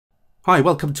Hi,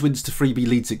 welcome to InstaFreebie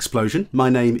Leads Explosion.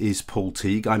 My name is Paul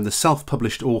Teague. I'm the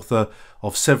self-published author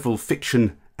of several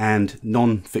fiction and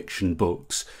non-fiction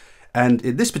books. And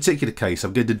in this particular case,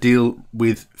 I'm going to deal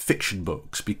with fiction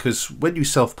books because when you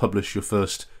self-publish your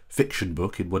first fiction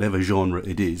book in whatever genre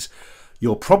it is,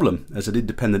 your problem as an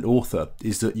independent author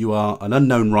is that you are an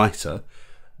unknown writer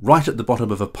right at the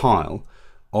bottom of a pile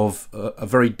of a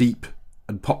very deep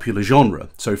and popular genre.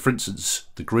 So for instance,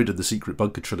 the Grid and the Secret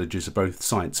Bunker trilogies are both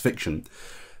science fiction.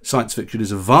 Science fiction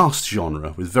is a vast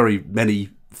genre with very many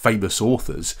famous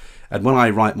authors, and when I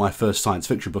write my first science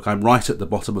fiction book, I'm right at the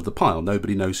bottom of the pile.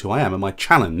 Nobody knows who I am, and my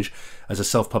challenge as a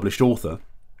self-published author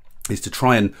is to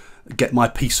try and get my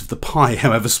piece of the pie,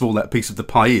 however small that piece of the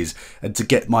pie is, and to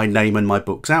get my name and my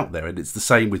books out there. And it's the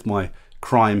same with my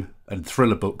crime and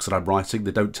thriller books that I'm writing.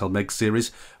 The Don't Tell Meg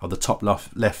series on the top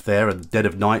left there, and Dead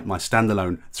of Night, my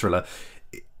standalone thriller.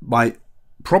 My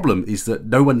problem is that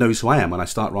no one knows who I am when I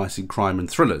start writing crime and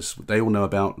thrillers. They all know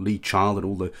about Lee Child and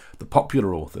all the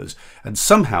popular authors, and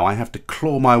somehow I have to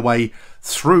claw my way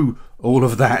through all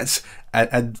of that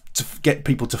and to get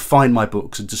people to find my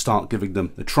books and to start giving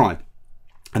them a try.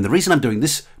 And the reason I'm doing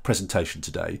this presentation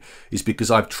today is because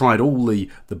I've tried all the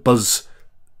buzz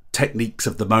techniques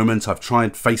of the moment. I've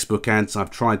tried Facebook ads, I've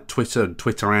tried Twitter and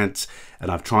Twitter ads, and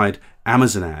I've tried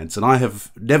Amazon ads, and I have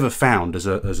never found as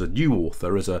a new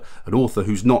author, as an author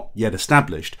who's not yet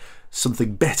established,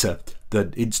 something better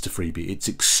than InstaFreebie. It's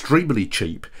extremely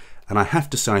cheap, and I have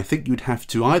to say I think you'd have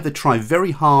to either try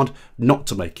very hard not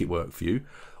to make it work for you,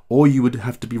 or you would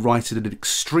have to be writing in an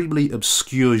extremely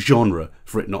obscure genre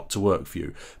for it not to work for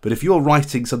you. But if you're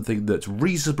writing something that's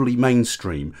reasonably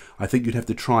mainstream, I think you'd have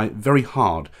to try very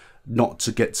hard not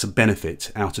to get some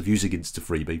benefit out of using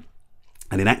InstaFreebie.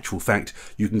 And in actual fact,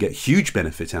 you can get huge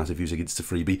benefit out of using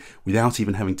InstaFreebie without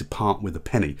even having to part with a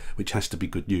penny, which has to be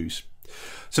good news.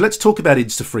 So let's talk about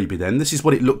InstaFreebie then. This is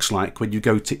what it looks like when you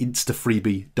go to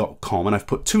instafreebie.com, and I've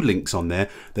put two links on there.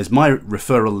 There's my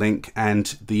referral link and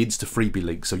the InstaFreebie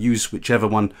link, so use whichever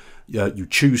one you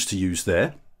choose to use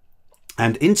there.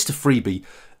 And InstaFreebie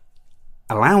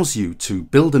allows you to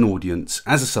build an audience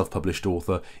as a self-published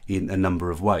author in a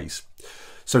number of ways.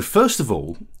 So first of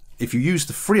all, if you use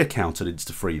the free account at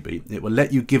InstaFreebie, it will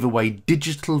let you give away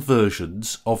digital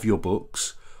versions of your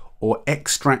books or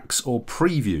extracts or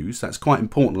previews. That's quite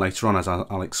important later on, as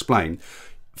I'll explain,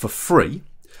 for free.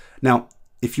 Now,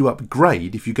 if you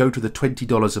upgrade, if you go to the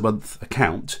 $20 a month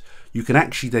account, you can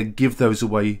actually then give those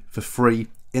away for free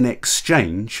in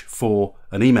exchange for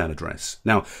an email address.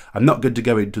 Now, I'm not going to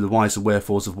go into the whys and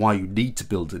wherefores of why you need to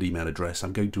build an email address.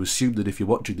 I'm going to assume that if you're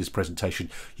watching this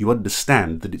presentation, you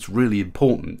understand that it's really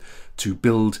important to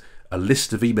build a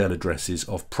list of email addresses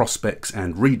of prospects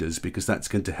and readers, because that's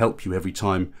going to help you every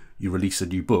time you release a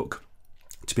new book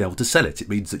to be able to sell it. It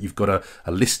means that you've got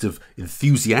a list of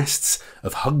enthusiasts,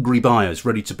 of hungry buyers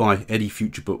ready to buy any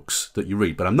future books that you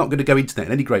read. But I'm not going to go into that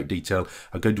in any great detail.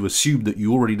 I'm going to assume that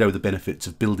you already know the benefits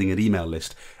of building an email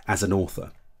list as an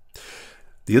author.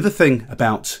 The other thing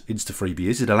about InstaFreebie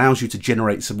is it allows you to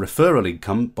generate some referral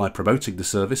income by promoting the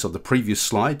service. On the previous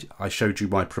slide, I showed you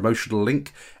my promotional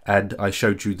link and I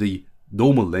showed you the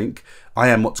normal link. I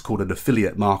am what's called an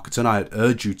affiliate marketer, and I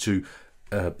urge you to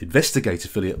investigate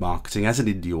affiliate marketing as an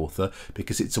indie author,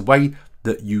 because it's a way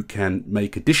that you can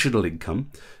make additional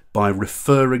income by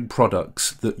referring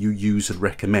products that you use and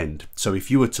recommend. So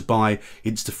if you were to buy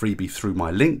InstaFreebie through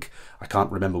my link, I can't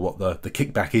remember what the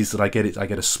kickback is that I get. I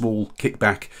get a small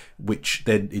kickback, which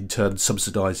then in turn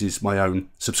subsidizes my own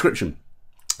subscription.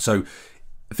 So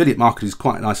affiliate marketing is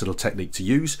quite a nice little technique to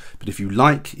use, but if you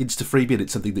like InstaFreebie and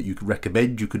it's something that you can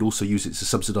recommend, you could also use it to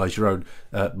subsidize your own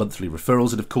monthly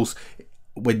referrals. And of course,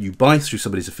 when you buy through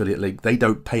somebody's affiliate link, they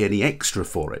don't pay any extra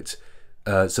for it.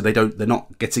 So they're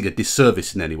not getting a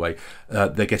disservice in any way.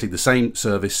 They're getting the same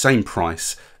service, same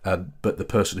price, but the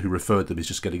person who referred them is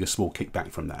just getting a small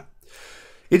kickback from that.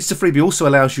 InstaFreebie also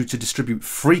allows you to distribute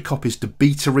free copies to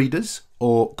beta readers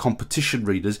or competition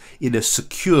readers in a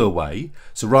secure way.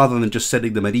 So rather than just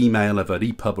sending them an email of an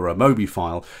EPUB or a MOBI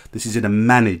file, this is in a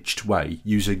managed way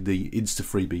using the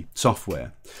InstaFreebie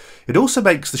software. It also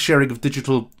makes the sharing of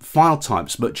digital file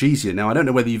types much easier. Now, I don't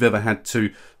know whether you've ever had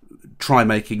to try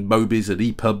making MOBIs and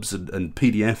EPUBs and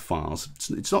PDF files.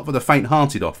 It's not for the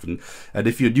faint-hearted often, and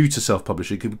if you're new to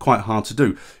self-publishing, it can be quite hard to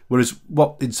do. Whereas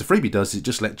what InstaFreebie does is it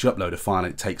just lets you upload a file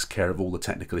and it takes care of all the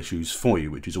technical issues for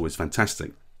you, which is always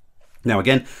fantastic. Now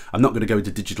again, I'm not going to go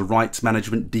into digital rights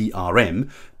management,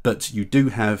 DRM, but you do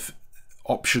have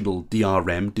optional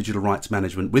DRM, digital rights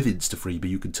management, with InstaFreebie.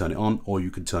 You can turn it on or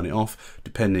you can turn it off,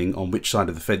 depending on which side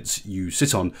of the fence you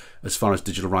sit on as far as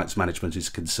digital rights management is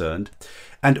concerned.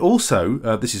 And also,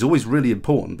 this is always really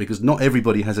important because not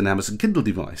everybody has an Amazon Kindle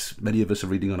device. Many of us are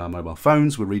reading on our mobile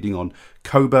phones. We're reading on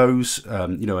Kobos,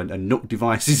 and Nook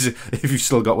devices, if you've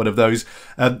still got one of those.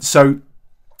 So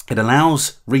it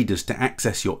allows readers to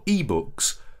access your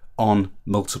ebooks on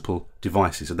multiple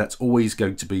devices, and that's always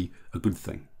going to be a good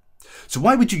thing. So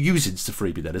why would you use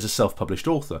InstaFreebie then as a self-published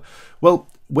author? Well,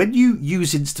 when you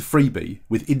use InstaFreebie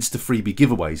with InstaFreebie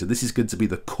giveaways, and this is going to be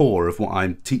the core of what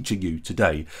I'm teaching you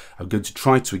today, I'm going to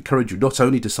try to encourage you not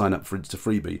only to sign up for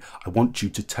InstaFreebie, I want you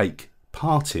to take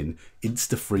part in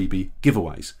InstaFreebie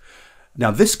giveaways.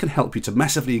 Now, this can help you to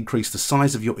massively increase the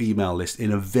size of your email list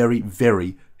in a very,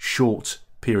 very short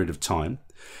period of time.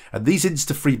 And these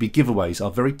InstaFreebie giveaways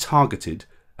are very targeted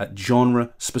at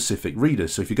genre-specific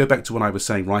readers. So if you go back to what I was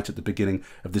saying right at the beginning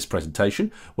of this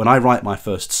presentation, when I write my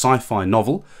first sci-fi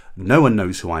novel, no one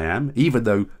knows who I am. Even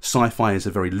though sci-fi is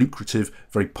a very lucrative,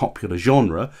 very popular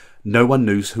genre, no one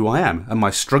knows who I am. And my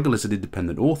struggle as an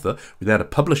independent author, without a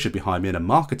publisher behind me and a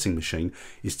marketing machine,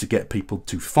 is to get people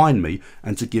to find me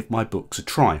and to give my books a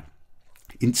try.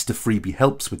 InstaFreebie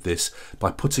helps with this by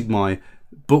putting my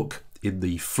book in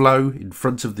the flow, in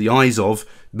front of the eyes of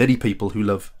many people who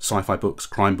love sci-fi books,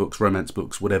 crime books, romance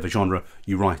books, whatever genre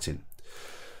you write in.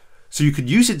 So you can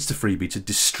use InstaFreebie to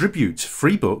distribute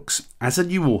free books as a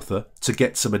new author to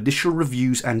get some initial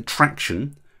reviews and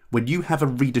traction when you have a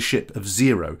readership of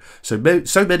 0. So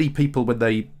many people, when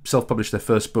they self-publish their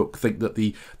first book, think that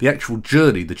the actual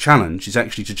journey, the challenge, is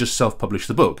actually to just self-publish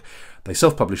the book. They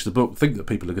self-publish the book, think that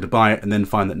people are going to buy it, and then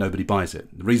find that nobody buys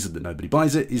it. The reason that nobody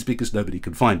buys it is because nobody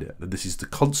can find it. And this is the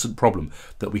constant problem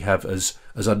that we have as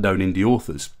unknown indie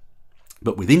authors.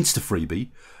 But with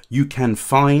InstaFreebie, you can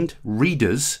find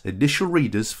readers, initial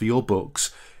readers for your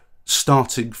books,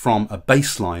 starting from a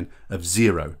baseline of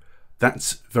 0.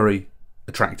 That's very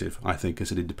attractive, I think,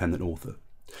 as an independent author.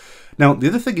 Now, the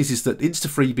other thing is that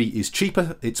InstaFreebie is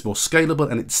cheaper, it's more scalable,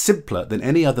 and it's simpler than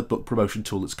any other book promotion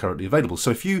tool that's currently available.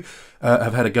 So if you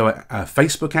have had a go at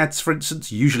Facebook ads, for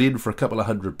instance, usually in for a couple of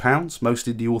 £100. Most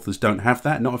indie authors don't have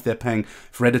that, not if they're paying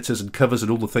for editors and covers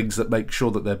and all the things that make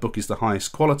sure that their book is the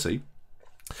highest quality.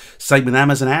 Same with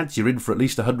Amazon ads, you're in for at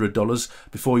least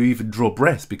 $100 before you even draw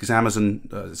breath, because Amazon,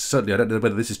 certainly, I don't know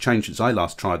whether this has changed since I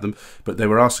last tried them, but they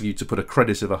were asking you to put a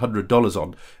credit of $100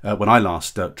 on when I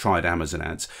last tried Amazon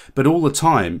ads. But all the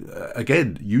time,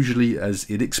 again, usually as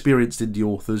inexperienced indie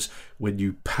authors, when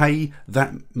you pay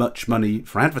that much money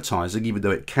for advertising, even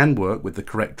though it can work with the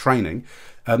correct training,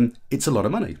 it's a lot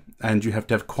of money. And you have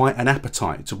to have quite an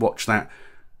appetite to watch that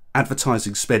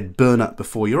advertising spend burn up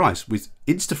before your eyes. With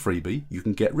InstaFreebie, you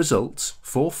can get results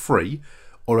for free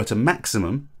or at a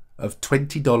maximum of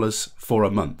 $20 for a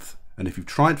month. And if you've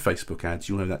tried Facebook ads,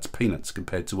 you'll know that's peanuts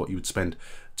compared to what you would spend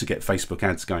to get Facebook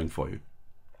ads going for you.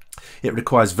 It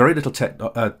requires very little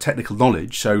technical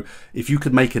knowledge. So if you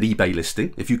can make an eBay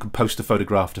listing, if you can post a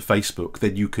photograph to Facebook,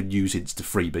 then you can use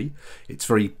InstaFreebie. It's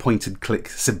very point and click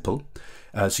simple.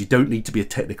 So you don't need to be a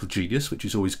technical genius, which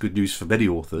is always good news for many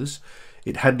authors.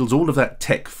 It handles all of that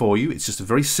tech for you. It's just a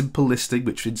very simple listing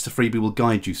which InstaFreebie will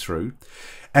guide you through.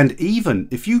 And even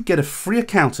if you get a free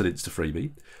account at InstaFreebie,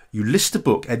 you list a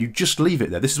book and you just leave it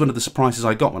there. This is one of the surprises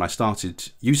I got when I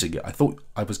started using it. I thought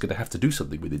I was going to have to do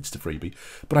something with InstaFreebie,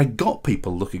 but I got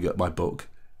people looking at my book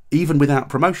even without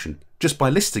promotion, just by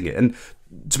listing it. And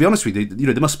to be honest with you,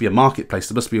 there must be a marketplace,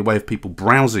 there must be a way of people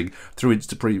browsing through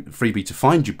InstaFreebie to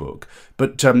find your book.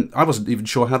 But I wasn't even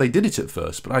sure how they did it at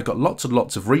first, but I got lots and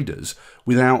lots of readers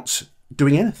without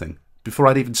doing anything before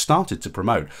I'd even started to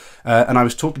promote. And I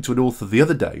was talking to an author the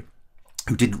other day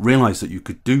who didn't realise that you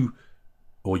could do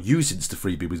or use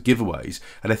InstaFreebie with giveaways,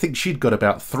 and I think she'd got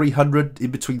about 300,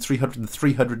 in between 300 and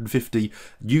 350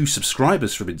 new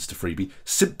subscribers from InstaFreebie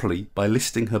simply by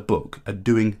listing her book and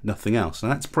doing nothing else.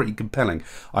 And that's pretty compelling,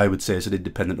 I would say, as an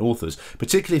independent author,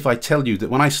 particularly if I tell you that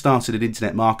when I started in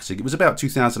internet marketing, it was about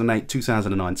 2008,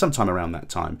 2009, sometime around that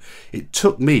time. It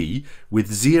took me,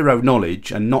 with zero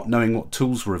knowledge and not knowing what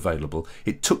tools were available,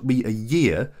 it took me a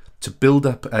year to build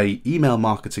up an email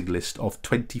marketing list of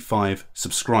 25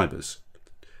 subscribers.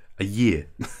 A year,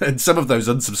 and some of those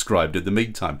unsubscribed in the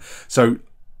meantime. So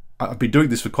I've been doing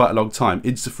this for quite a long time.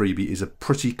 InstaFreebie is a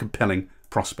pretty compelling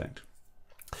prospect.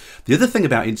 The other thing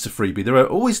about InstaFreebie, there are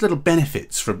always little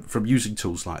benefits from using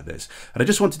tools like this. And I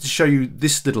just wanted to show you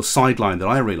this little sideline that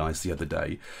I realized the other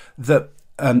day, that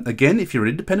Again, if you're an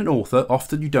independent author,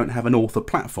 often you don't have an author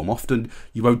platform. Often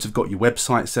you won't have got your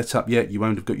website set up yet. You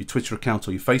won't have got your Twitter account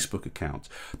or your Facebook account.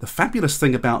 The fabulous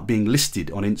thing about being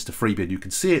listed on InstaFreebie, and you can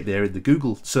see it there in the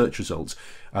Google search results.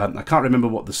 I can't remember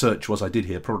what the search was I did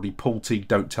here. Probably Paul Teague,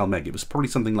 Don't Tell Meg. It was probably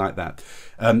something like that.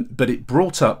 But it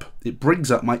brings up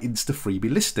my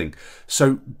InstaFreebie listing.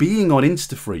 So being on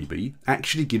InstaFreebie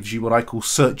actually gives you what I call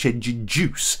search engine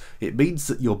juice. It means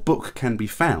that your book can be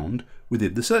found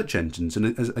within the search engines,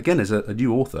 and again, as a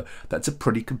new author, that's a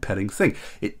pretty compelling thing.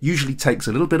 It usually takes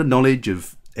a little bit of knowledge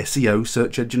of SEO,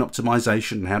 search engine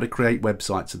optimization, and how to create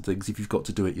websites and things if you've got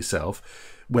to do it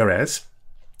yourself. Whereas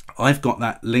I've got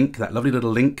that link, that lovely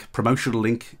little link, promotional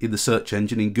link in the search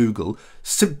engine in Google,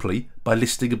 simply by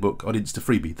listing a book on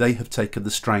InstaFreebie. They have taken the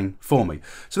strain for me.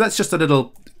 So that's just a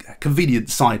little convenient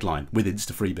sideline with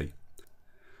InstaFreebie.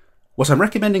 What I'm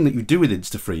recommending that you do with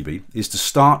InstaFreebie is to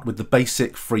start with the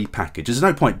basic free package. There's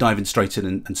no point diving straight in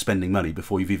and spending money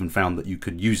before you've even found that you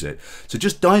can use it. So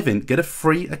just dive in, get a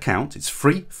free account. It's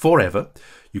free forever.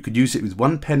 You can use it with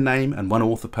one pen name and one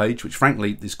author page, which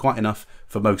frankly is quite enough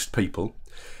for most people.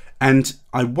 And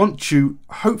I want you,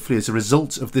 hopefully as a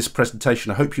result of this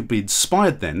presentation, I hope you'll be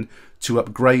inspired then to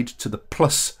upgrade to the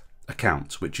Plus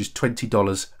account, which is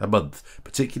 $20 a month,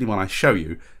 particularly when I show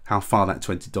you how far that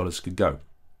 $20 could go.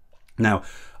 Now,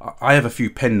 I have a few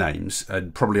pen names,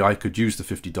 and probably I could use the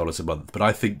 $50 a month, but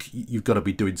I think you've got to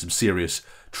be doing some serious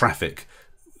traffic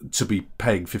to be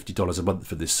paying $50 a month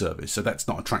for this service. So that's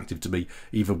not attractive to me,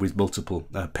 even with multiple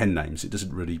pen names. It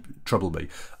doesn't really trouble me.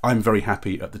 I'm very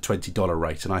happy at the $20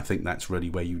 rate, and I think that's really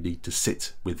where you need to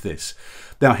sit with this.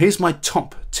 Now, here's my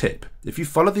top tip. If you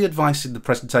follow the advice in the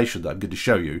presentation that I'm going to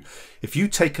show you, if you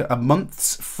take a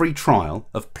month's free trial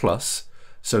of Plus,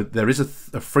 so there is a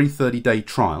free 30-day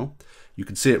trial. You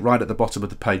can see it right at the bottom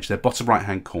of the page there, bottom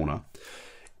right-hand corner.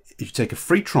 If you take a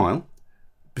free trial,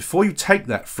 before you take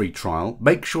that free trial,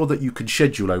 make sure that you can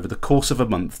schedule over the course of a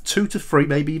month 2 to 3,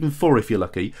 maybe even 4 if you're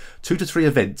lucky, 2 to 3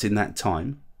 events in that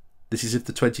time. This is if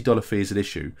the $20 fee is an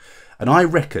issue. And I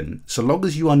reckon, so long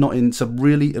as you are not in some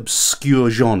really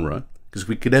obscure genre, because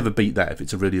we could never beat that if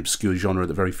it's a really obscure genre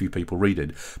that very few people read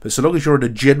in, but so long as you're in a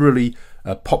generally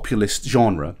populist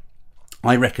genre,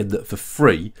 I reckon that for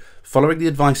free, following the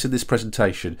advice in this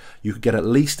presentation, you could get at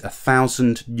least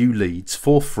 1,000 new leads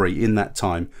for free in that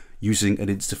time using an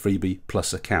InstaFreebie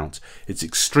Plus account. It's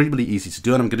extremely easy to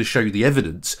do, and I'm going to show you the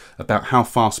evidence about how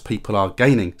fast people are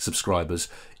gaining subscribers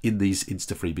in these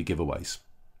InstaFreebie giveaways.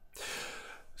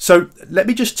 So let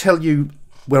me just tell you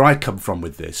where I come from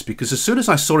with this, because as soon as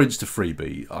I saw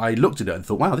InstaFreebie, I looked at it and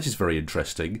thought, wow, this is very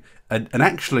interesting. And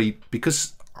actually,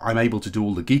 because I'm able to do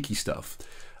all the geeky stuff,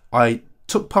 I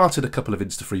took part in a couple of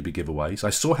InstaFreebie giveaways. I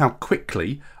saw how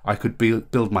quickly I could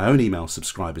build my own email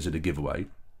subscribers in a giveaway.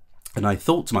 And I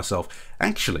thought to myself,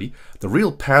 actually, the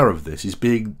real power of this is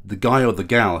being the guy or the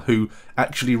gal who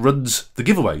actually runs the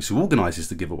giveaways, who organises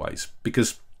the giveaways.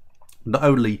 Because not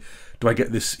only do I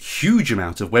get this huge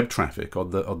amount of web traffic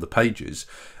on the pages,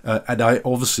 and I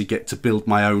obviously get to build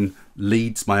my own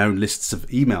leads, my own lists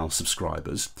of email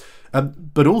subscribers,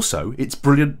 but also it's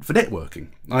brilliant for networking.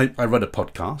 I run a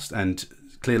podcast, and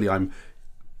clearly I'm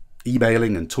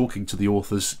emailing and talking to the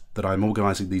authors that I'm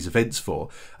organising these events for,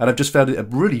 and I've just found it a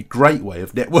really great way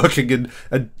of networking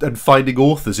and finding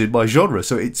authors in my genre.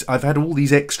 So I've had all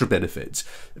these extra benefits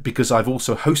because I've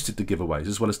also hosted the giveaways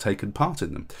as well as taken part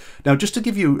in them. Now, just to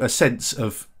give you a sense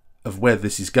of where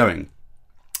this is going,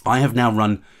 I have now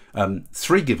run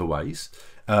 3 giveaways.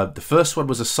 The first one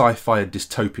was a sci-fi and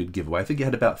dystopian giveaway. I think it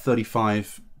had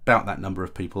about that number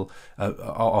of people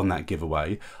on that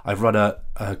giveaway. I've run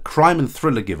a crime and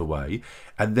thriller giveaway,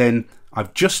 and then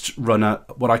I've just run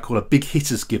what I call a big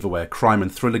hitters giveaway, a crime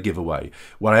and thriller giveaway,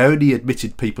 where I only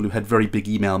admitted people who had very big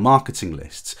email marketing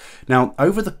lists. Now,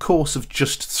 over the course of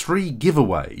just 3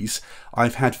 giveaways,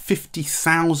 I've had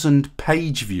 50,000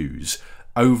 page views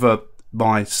over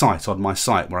my site, on my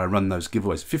site where I run those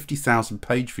giveaways, 50,000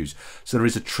 page views. So there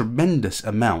is a tremendous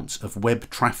amount of web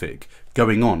traffic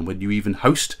going on when you even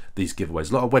host these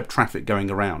giveaways. A lot of web traffic going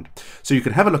around. So you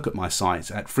can have a look at my site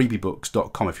at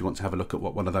freebiebooks.com if you want to have a look at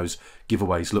what one of those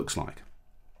giveaways looks like.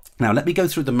 Now, let me go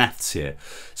through the maths here.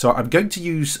 So I'm going to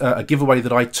use a giveaway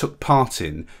that I took part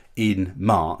in in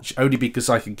March, only because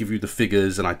I can give you the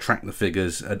figures and I track the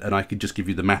figures, and I can just give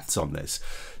you the maths on this.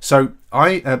 So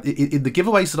in the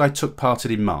giveaways that I took part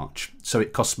in March, so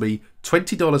it cost me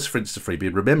 $20 for InstaFreebie.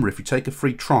 And remember, if you take a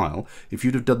free trial, if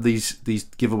you'd have done these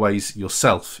giveaways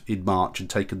yourself in March and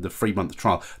taken the 3-month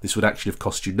trial, this would actually have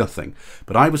cost you nothing.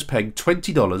 But I was paying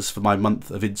 $20 for my month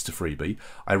of InstaFreebie.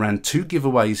 I ran 2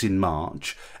 giveaways in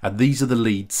March, and these are the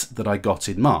leads that I got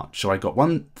in March. So I got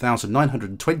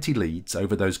 1,920 leads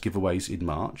over those giveaways in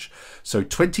March. So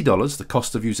 $20, the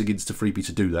cost of using InstaFreebie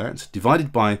to do that,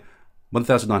 divided by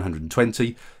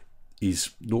 1,920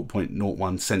 is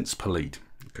 0.01 cents per lead.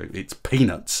 Okay, it's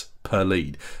peanuts per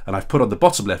lead. And I've put on the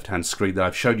bottom left hand screen that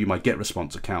I've shown you my get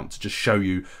response account to just show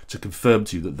you, to confirm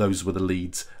to you that those were the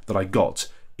leads that I got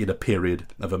in a period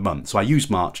of a month. So I use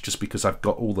March just because I've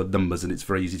got all the numbers and it's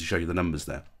very easy to show you the numbers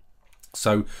there.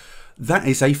 So that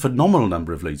is a phenomenal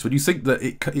number of leads. When you think that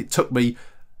it took me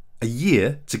a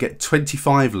year to get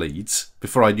 25 leads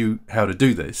before I knew how to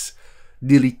do this,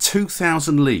 nearly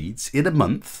 2,000 leads in a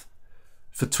month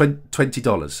for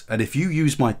 $20. And if you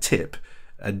use my tip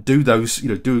and do those,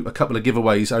 do a couple of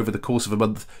giveaways over the course of a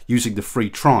month using the free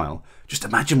trial, just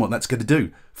imagine what that's going to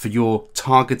do for your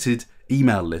targeted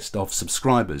email list of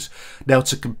subscribers. Now,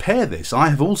 to compare this, I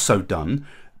have also done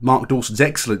Mark Dawson's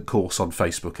excellent course on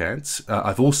Facebook ads.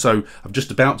 I'm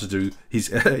just about to do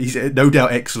his no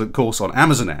doubt excellent course on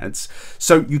Amazon ads.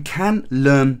 So you can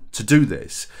learn to do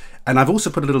this. And I've also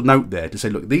put a little note there to say,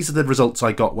 look, these are the results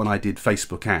I got when I did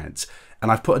Facebook ads.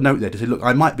 And I've put a note there to say, look,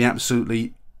 I might be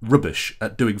absolutely rubbish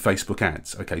at doing Facebook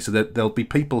ads. Okay, so there'll be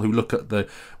people who look at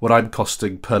what I'm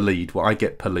costing per lead, what I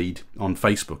get per lead on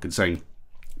Facebook, and saying,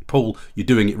 Paul, you're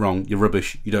doing it wrong, you're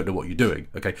rubbish, you don't know what you're doing.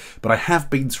 Okay, but I have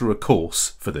been through a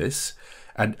course for this,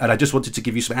 and I just wanted to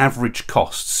give you some average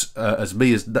costs. As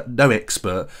no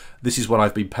expert, this is what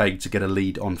I've been paying to get a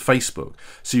lead on Facebook.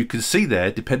 So you can see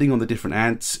there, depending on the different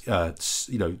ads,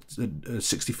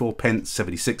 64 pence,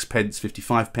 76 pence,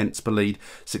 55 pence per lead,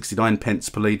 69 pence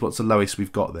per lead. What's the lowest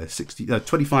we've got there?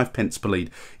 25 pence per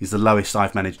lead is the lowest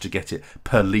I've managed to get it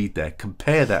per lead there.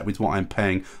 Compare that with what I'm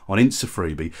paying on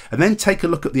InstaFreebie, and then take a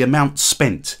look at the amount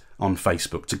spent on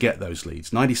Facebook to get those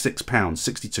leads. £96,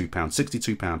 £62,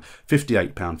 £62,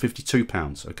 £58,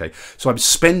 £52. Okay, so I'm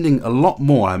spending a lot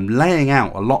more, I'm laying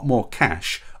out a lot more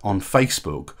cash on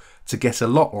Facebook to get a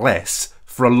lot less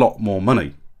for a lot more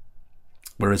money.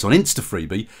 Whereas on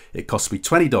InstaFreebie, it cost me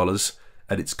 $20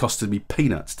 and it's costed me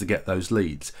peanuts to get those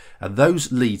leads. And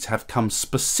those leads have come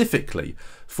specifically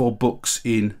for books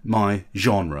in my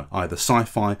genre, either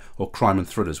sci-fi or crime and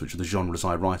thrillers, which are the genres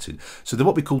I write in. So they're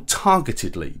what we call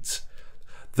targeted leads.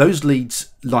 Those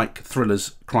leads like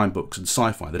thrillers, crime books and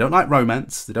sci-fi. They don't like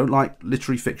romance, they don't like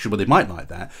literary fiction, well they might like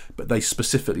that, but they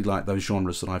specifically like those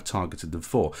genres that I've targeted them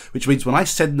for. Which means when I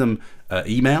send them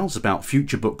emails about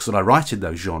future books that I write in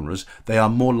those genres, they are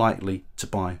more likely to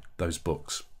buy those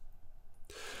books.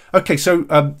 Okay, so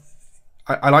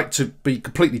I like to be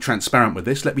completely transparent with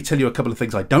this. Let me tell you a couple of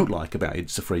things I don't like about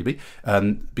InstaFreebie,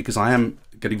 because I am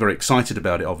getting very excited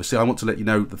about it, obviously. I want to let you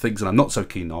know the things that I'm not so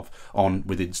keen on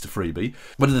with InstaFreebie.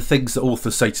 One of the things that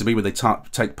authors say to me when they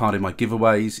take part in my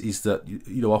giveaways is that,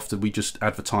 often we just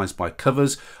advertise by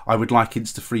covers. I would like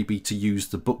InstaFreebie to use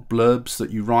the book blurbs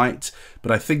that you write,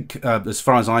 but I think as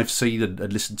far as I've seen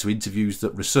and listened to interviews,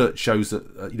 that research shows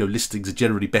that listings are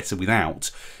generally better without,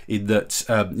 in that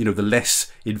the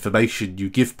less information you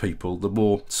give people, the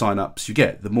more sign-ups you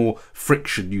get. The more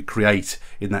friction you create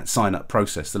in that sign-up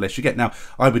process, the less you get. Now,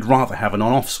 I would rather have an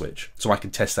on-off switch, so I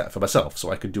can test that for myself.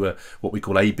 So I can do what we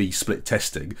call A/B split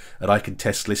testing, and I can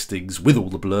test listings with all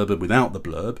the blurb and without the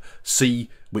blurb, see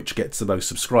which gets the most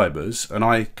subscribers, and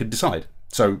I can decide.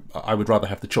 So I would rather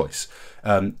have the choice.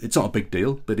 It's not a big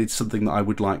deal, but it's something that I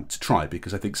would like to try,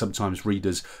 because I think sometimes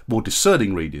readers, more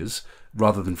discerning readers,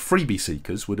 rather than freebie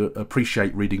seekers, would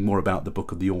appreciate reading more about the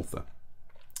book of the author.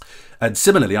 And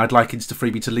similarly, I'd like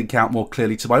InstaFreebie to link out more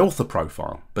clearly to my author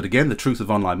profile. But again, the truth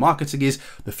of online marketing is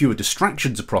the fewer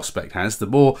distractions a prospect has, the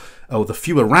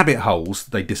fewer rabbit holes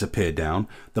they disappear down,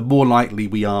 the more likely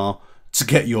we are to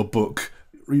get your book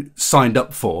signed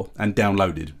up for and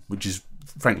downloaded, which is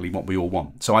frankly what we all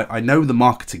want. So I know the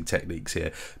marketing techniques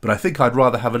here, but I think I'd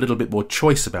rather have a little bit more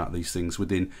choice about these things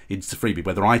within InstaFreebie.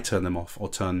 Whether I turn them off or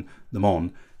turn them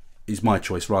on is my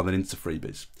choice rather than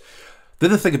InstaFreebie's. The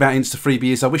other thing about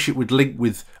InstaFreebie is I wish it would link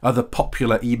with other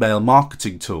popular email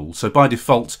marketing tools. So by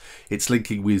default, it's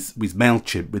linking with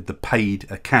MailChimp, with the paid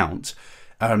account.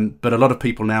 But a lot of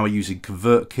people now are using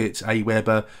ConvertKit,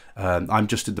 Aweber. I'm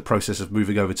just in the process of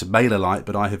moving over to MailerLite,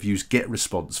 but I have used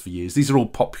GetResponse for years. These are all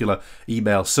popular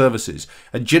email services.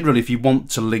 And generally, if you want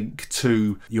to link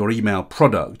to your email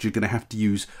product, you're going to have to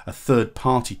use a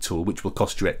third-party tool, which will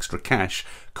cost you extra cash,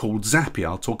 called Zapier.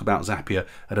 I'll talk about Zapier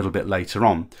a little bit later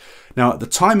on. Now, at the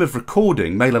time of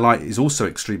recording, MailerLite is also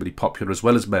extremely popular, as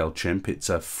well as MailChimp. It's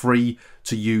a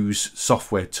free-to-use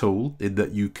software tool in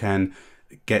that you can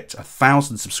get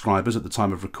 1,000 subscribers at the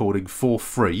time of recording for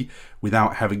free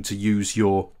without having to use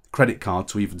your credit card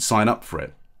to even sign up for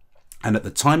it. And at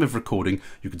the time of recording,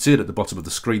 you can see it at the bottom of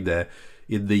the screen there,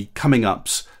 in the coming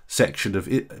ups section of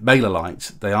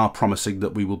MailerLite, they are promising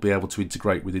that we will be able to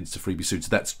integrate with InstaFreebie soon. So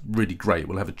that's really great.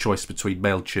 We'll have a choice between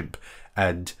MailChimp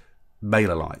and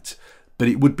MailerLite. But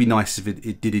it would be nice if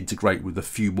it did integrate with a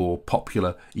few more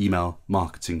popular email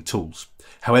marketing tools.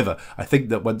 However, I think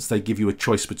that once they give you a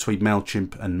choice between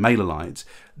MailChimp and MailerLite,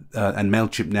 and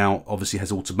MailChimp now obviously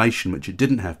has automation, which it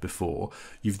didn't have before,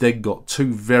 you've then got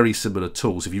two very similar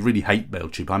tools. If you really hate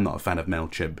MailChimp, I'm not a fan of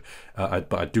MailChimp,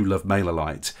 but I do love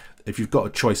MailerLite. If you've got a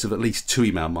choice of at least two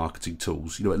email marketing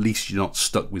tools, at least you're not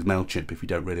stuck with MailChimp if you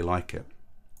don't really like it.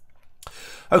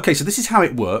 Okay, so this is how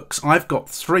it works. I've got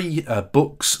 3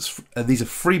 books. These are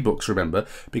free books, remember,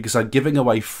 because I'm giving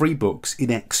away free books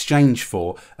in exchange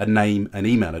for a name and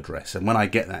email address. And when I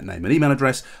get that name and email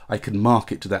address, I can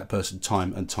market to that person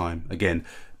time and time again,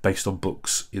 based on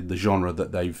books in the genre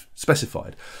that they've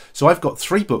specified. So I've got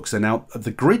 3 books there. Now,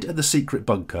 The Grid and The Secret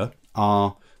Bunker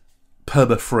are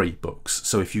perma-free books.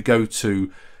 So if you go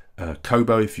to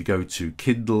Kobo, if you go to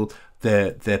Kindle,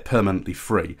 they're permanently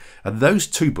free. And those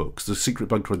 2 books, The Secret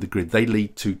Bunker and The Grid, they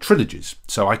lead to trilogies.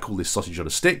 So I call this sausage on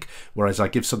a stick, whereas I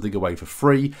give something away for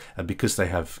free, and because they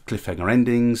have cliffhanger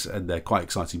endings and they're quite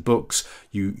exciting books,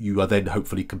 you are then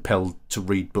hopefully compelled to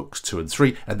read books 2 and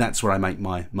 3, and that's where I make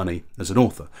my money as an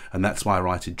author. And that's why I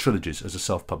write in trilogies as a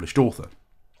self-published author.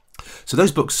 So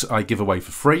those books I give away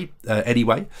for free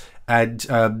anyway, and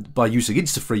by using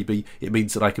InstaFreebie, it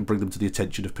means that I can bring them to the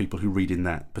attention of people who read in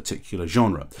that particular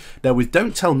genre. Now with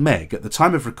Don't Tell Meg, at the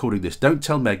time of recording this, Don't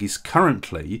Tell Meg is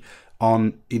currently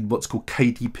in what's called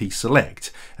KDP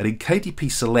Select, and in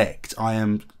KDP Select I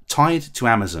am tied to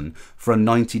Amazon for a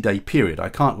 90-day period. I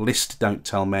can't list Don't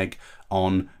Tell Meg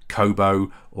on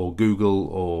Kobo or Google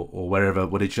or wherever,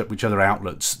 which other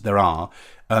outlets there are,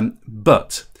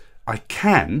 but I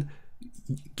can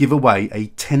give away a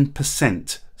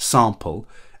 10% sample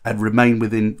and remain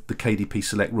within the KDP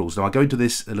Select rules. Now I'll go into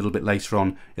this a little bit later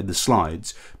on in the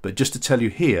slides, but just to tell you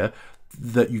here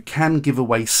that you can give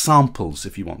away samples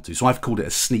if you want to. So I've called it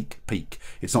a sneak peek.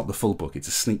 It's not the full book, it's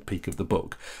a sneak peek of the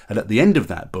book. And at the end of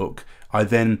that book, I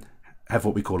then have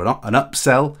what we call an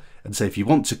upsell, and say if you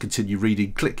want to continue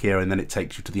reading, click here, and then it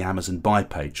takes you to the Amazon buy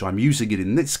page. So I'm using it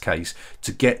in this case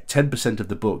to get 10% of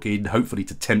the book in, hopefully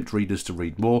to tempt readers to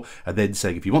read more, and then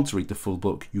saying if you want to read the full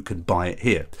book, you can buy it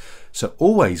here. So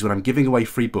always when I'm giving away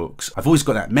free books, I've always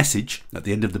got that message at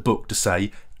the end of the book to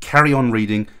say, carry on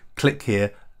reading, click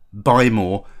here, buy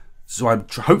more. So I'm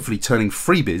hopefully turning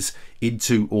freebies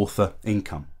into author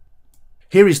income.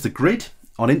 Here is The Grid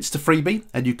on InstaFreebie,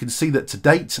 and you can see that to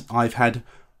date I've had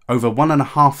over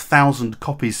 1,500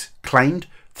 copies claimed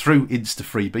through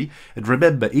InstaFreebie. And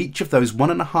remember, each of those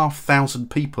 1,500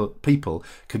 people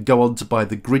can go on to buy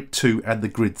The Grid 2 and The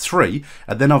Grid 3.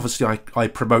 And then obviously I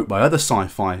promote my other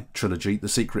sci-fi trilogy, The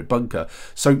Secret Bunker.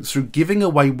 So through giving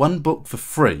away one book for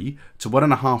free to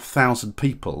 1,500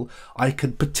 people, I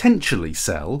could potentially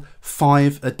sell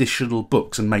 5 additional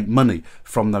books and make money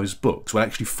from those books. Well,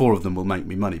 actually 4 of them will make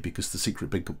me money because the Secret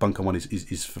Bunker one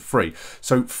is for free.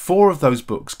 So 4 of those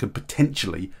books could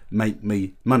potentially make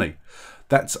me money.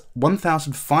 That's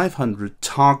 1,500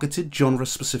 targeted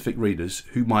genre-specific readers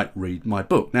who might read my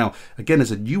book. Now, again,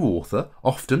 as a new author,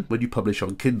 often when you publish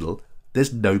on Kindle,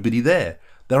 there's nobody there.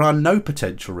 There are no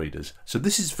potential readers. So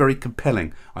this is very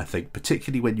compelling, I think,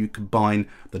 particularly when you combine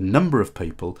the number of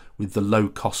people with the low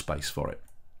cost base for it.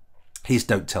 Here's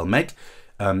Don't Tell Meg.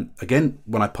 Again,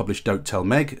 when I published Don't Tell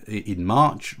Meg in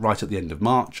March, right at the end of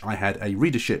March, I had a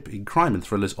readership in crime and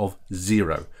thrillers of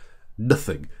 0.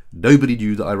 Nothing. Nobody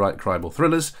knew that I write crime or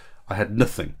thrillers. I had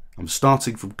nothing. I'm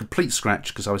starting from complete scratch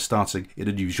because I was starting in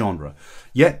a new genre.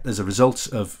 Yet, as a result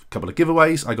of a couple of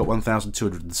giveaways, I got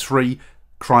 1,203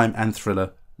 crime and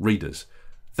thriller readers.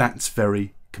 That's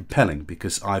very compelling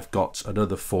because I've got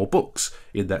another 4 books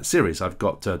in that series. I've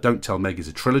got Don't Tell Meg is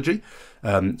a trilogy.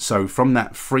 So from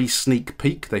that free sneak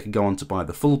peek, they can go on to buy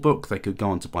the full book, they could go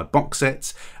on to buy box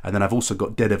sets, and then I've also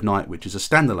got Dead of Night, which is a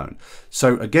standalone.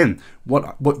 So again,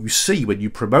 what you see when you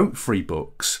promote free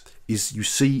books is you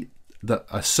see that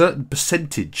a certain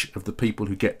percentage of the people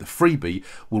who get the freebie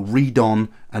will read on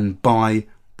and buy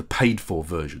the paid for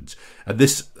versions. And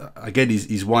this again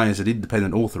is why, as an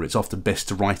independent author, it's often best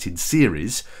to write in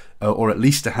series, or at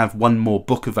least to have one more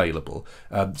book available,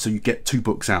 so you get 2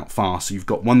 books out fast. So you've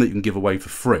got one that you can give away for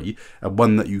free and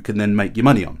one that you can then make your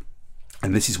money on.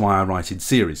 And this is why I write in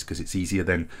series, because it's easier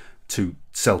then to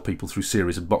sell people through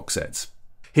series and box sets.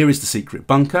 Here is The Secret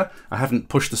Bunker. I haven't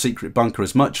pushed The Secret Bunker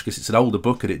as much because it's an older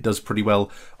book and it does pretty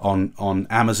well on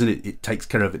Amazon. It takes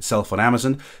care of itself on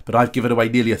Amazon, but I've given away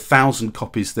nearly 1,000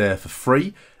 copies there for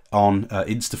free on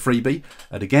InstaFreebie.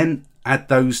 And again, add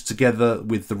those together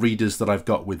with the readers that I've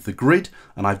got with the grid,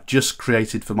 and I've just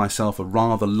created for myself a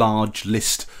rather large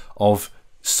list of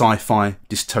sci-fi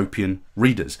dystopian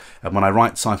readers. And when I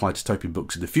write sci-fi dystopian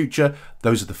books in the future,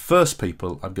 those are the first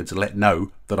people I'm going to let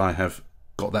know that I have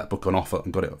got that book on offer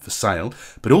and got it up for sale.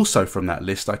 But also from that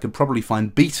list, I can probably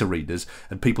find beta readers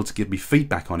and people to give me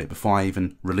feedback on it before I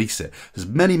even release it. There's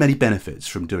many benefits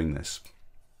from doing this.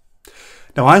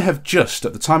 Now, I have just,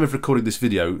 at the time of recording this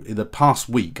video, in the past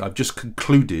week, I've just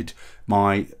concluded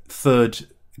my 3rd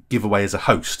giveaway as a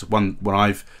host, one where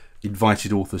I've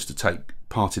invited authors to take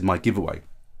part in my giveaway.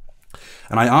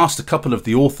 And I asked a couple of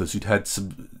the authors who'd had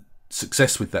some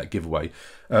success with that giveaway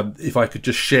if I could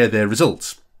just share their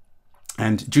results.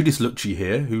 And Judith Lucci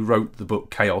here, who wrote the book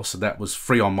Chaos, and that was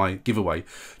free on my giveaway,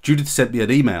 Judith sent me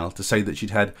an email to say that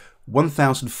she'd had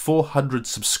 1,400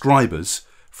 subscribers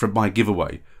from my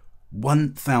giveaway.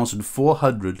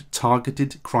 1,400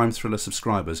 targeted crime thriller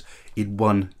subscribers in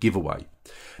one giveaway.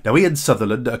 Now, Ian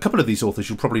Sutherland, a couple of these authors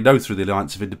you'll probably know through the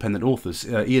Alliance of Independent Authors.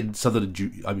 Ian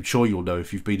Sutherland, I'm sure you'll know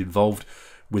if you've been involved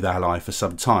with Ally for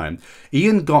some time.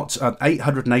 Ian got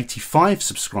 885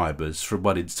 subscribers from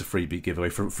one InstaFreebie giveaway,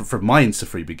 from my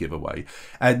InstaFreebie giveaway,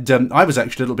 and I was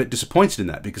actually a little bit disappointed in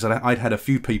that because I'd had a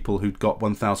few people who'd got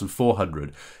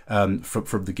 1,400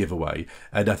 from the giveaway,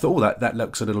 and I thought, oh, that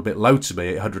looks a little bit low to me,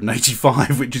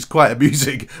 885, which is quite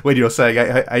amusing when you're saying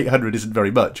 800 isn't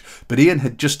very much. But Ian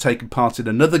had just taken part in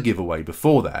another giveaway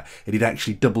before that, and he'd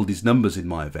actually doubled his numbers in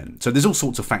my event. So there's all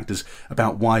sorts of factors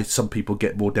about why some people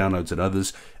get more downloads than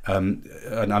others. And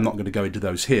I'm not going to go into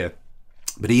those here.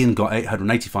 But Ian got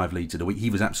 885 leads in a week. He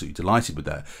was absolutely delighted with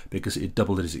that because it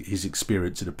doubled his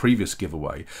experience in a previous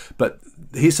giveaway. But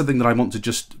here's something that I want to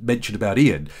just mention about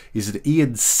Ian, is that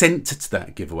Ian sent to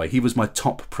that giveaway. He was my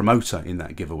top promoter in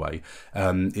that giveaway,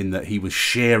 in that he was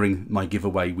sharing my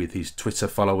giveaway with his Twitter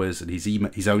followers and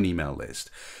his own email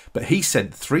list. But he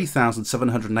sent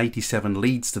 3,787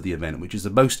 leads to the event, which is the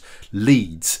most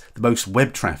leads, the most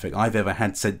web traffic I've ever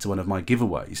had sent to one of my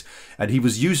giveaways. And he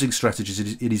was using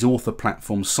strategies in his author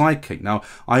platform Sidekick. Now,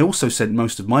 I also sent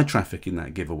most of my traffic in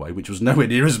that giveaway, which was nowhere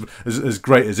near as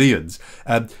great as Ian's.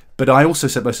 But I also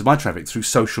sent most of my traffic through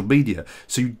social media.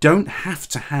 So you don't have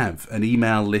to have an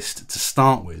email list to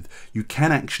start with. You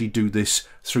can actually do this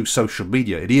through social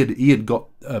media. And Ian got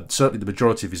certainly the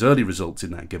majority of his early results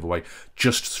in that giveaway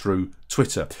just through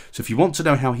Twitter. So if you want to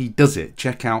know how he does it,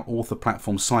 check out author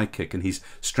platform Sidekick and his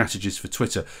strategies for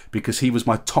Twitter, because he was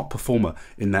my top performer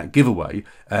in that giveaway.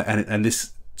 And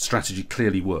this strategy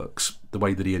clearly works, the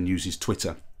way that Ian uses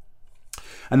Twitter.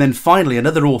 And then finally,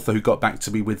 another author who got back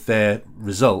to me with their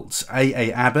results,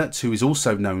 A.A. Abbott, who is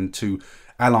also known to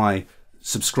Ally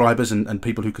subscribers and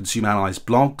people who consume Ally's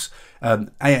blogs.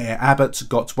 A.A. Abbott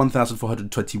got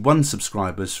 1,421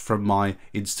 subscribers from my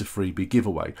InstaFreebie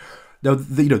giveaway. Now,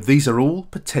 these are all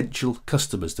potential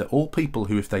customers. They're all people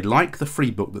who, if they like the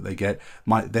free book that they get,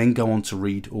 might then go on to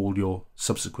read all your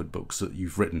subsequent books that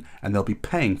you've written. And they'll be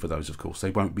paying for those, of course.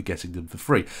 They won't be getting them for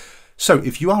free. So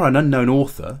if you are an unknown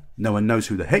author, no one knows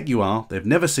who the heck you are, they've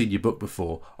never seen your book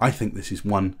before, I think this is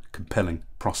one compelling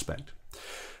prospect.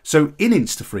 So in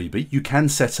InstaFreebie, you can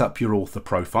set up your author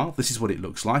profile. This is what it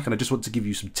looks like, and I just want to give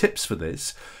you some tips for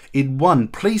this. In one,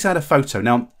 please add a photo.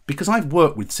 Now, because I've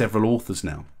worked with several authors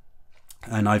now,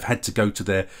 and I've had to go to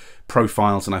their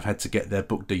profiles and I've had to get their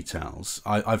book details,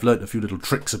 I've learned a few little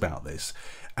tricks about this.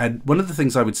 And one of the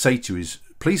things I would say to you is,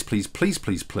 please, please, please,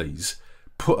 please, please,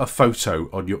 put a photo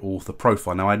on your author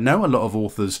profile. Now, I know a lot of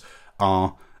authors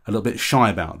are a little bit shy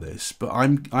about this, but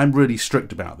I'm really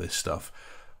strict about this stuff.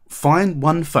 Find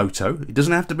one photo. It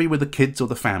doesn't have to be with the kids or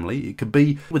the family. It could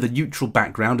be with a neutral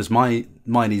background, as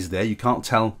mine is there. You can't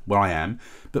tell where I am.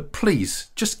 But please,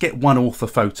 just get one author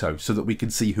photo so that we can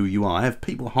see who you are. I have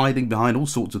people hiding behind all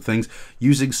sorts of things,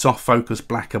 using soft focus,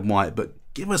 black and white, but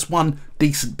give us one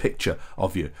decent picture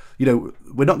of you. You know,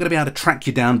 we're not going to be able to track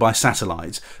you down by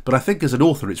satellites, but I think as an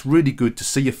author it's really good to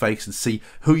see your face and see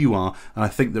who you are, and I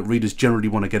think that readers generally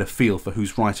want to get a feel for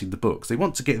who's writing the books. They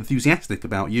want to get enthusiastic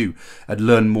about you and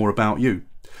learn more about you.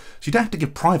 So you don't have to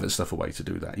give private stuff away to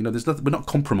do that. You know, there's nothing, we're not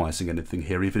compromising anything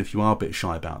here, even if you are a bit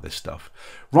shy about this stuff.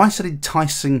 Write an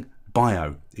enticing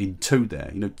bio into there,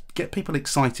 you know, get people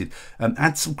excited,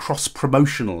 add some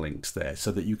cross-promotional links there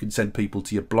so that you can send people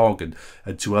to your blog and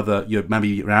to other, maybe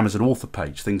your Amazon author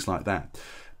page, things like that.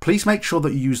 Please make sure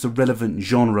that you use the relevant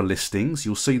genre listings.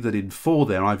 You'll see that in 4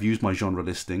 there I've used my genre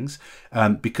listings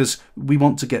because we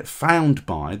want to get found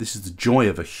by, this is the joy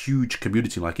of a huge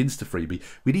community like InstaFreebie,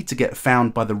 we need to get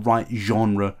found by the right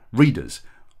genre readers.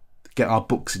 Get our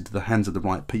books into the hands of the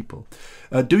right people.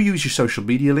 Do use your social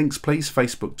media links, please.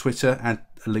 Facebook, Twitter, add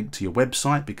a link to your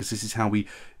website, because this is how we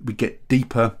get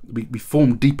deeper, we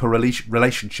form deeper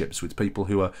relationships with people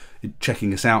who are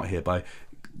checking us out here by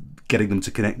getting them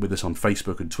to connect with us on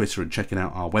Facebook and Twitter and checking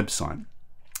out our website.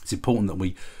 It's important that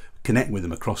we connect with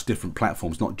them across different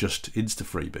platforms, not just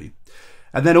InstaFreebie.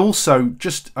 And then also,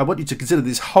 I want you to consider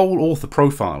this whole author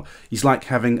profile is like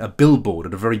having a billboard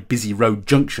at a very busy road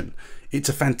junction. It's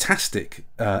a fantastic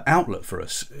outlet for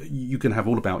us. You can have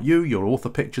all about you, your author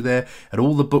picture there, and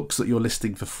all the books that you're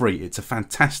listing for free. It's a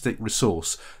fantastic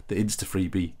resource that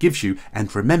InstaFreebie gives you.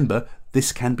 And remember,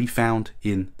 this can be found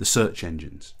in the search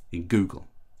engines, in Google.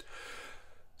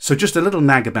 So just a little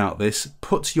nag about this,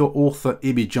 put your author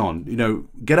image on. You know,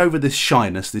 get over this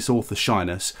shyness, this author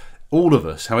shyness. All of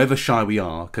us, however shy we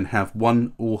are, can have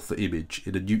one author image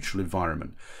in a neutral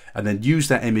environment, and then use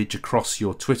that image across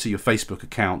your Twitter, your Facebook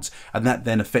accounts, and that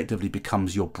then effectively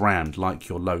becomes your brand, like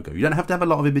your logo. You don't have to have a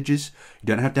lot of images, you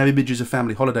don't have to have images of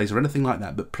family holidays or anything like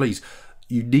that, but please,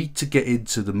 you need to get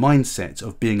into the mindset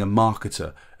of being a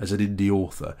marketer as an indie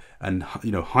author, and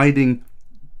you know, hiding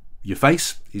your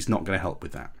face is not going to help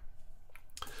with that.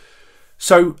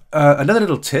 So another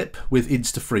little tip with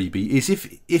InstaFreebie is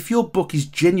if your book is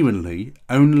genuinely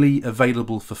only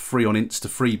available for free on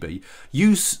InstaFreebie,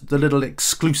 use the little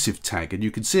exclusive tag, and you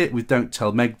can see it with Don't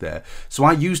Tell Meg there. So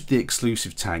I used the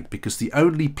exclusive tag because the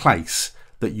only place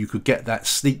that you could get that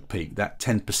sneak peek, that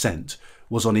 10%,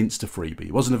 was on InstaFreebie.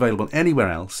 It wasn't available anywhere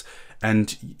else,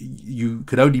 and you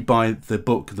could only buy the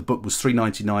book. The book was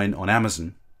 $3.99 on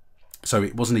Amazon. So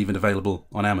it wasn't even available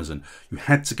on Amazon. You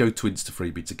had to go to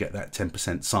InstaFreebie to get that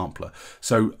 10% sampler.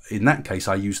 So in that case,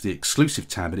 I used the exclusive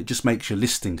tab, and it just makes your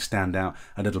listing stand out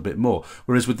a little bit more.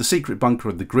 Whereas with the Secret Bunker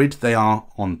and the Grid, they are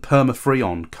on perma-free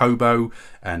on Kobo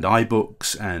and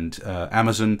iBooks and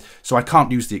Amazon. So I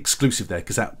can't use the exclusive there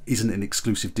because that isn't an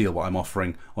exclusive deal what I'm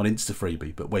offering on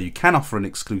InstaFreebie. But where you can offer an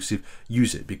exclusive,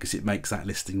 use it, because it makes that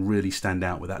listing really stand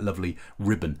out with that lovely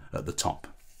ribbon at the top.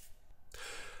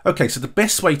 Okay, so the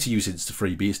best way to use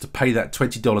InstaFreebie is to pay that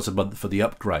 $20 a month for the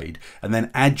upgrade and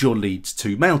then add your leads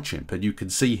to MailChimp. And you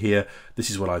can see here, this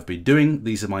is what I've been doing.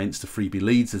 These are my InstaFreebie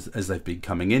leads as they've been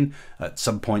coming in at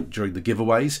some point during the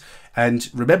giveaways. And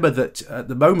remember that at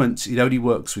the moment, it only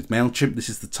works with MailChimp. This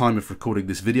is the time of recording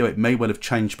this video. It may well have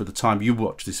changed by the time you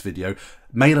watch this video.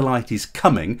 MailerLite is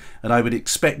coming, and I would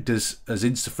expect as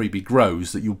InstaFreebie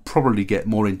grows that you'll probably get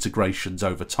more integrations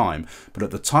over time. But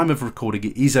at the time of recording,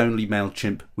 it is only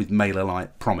MailChimp with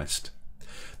MailerLite promised.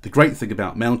 The great thing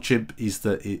about MailChimp is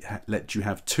that it lets you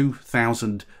have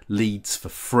 2,000 leads for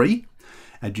free,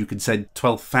 and you can send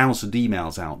 12,000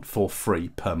 emails out for free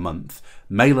per month.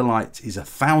 MailerLite is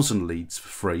 1,000 leads for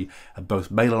free, and both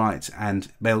MailerLite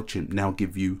and MailChimp now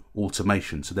give you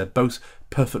automation. So they're both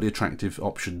perfectly attractive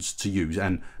options to use,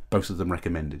 and both of them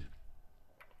recommended.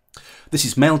 This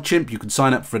is MailChimp. You can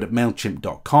sign up for it at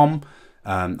MailChimp.com.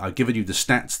 I've given you the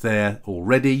stats there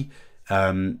already.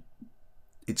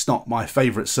 It's not my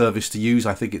favourite service to use.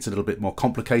 I think it's a little bit more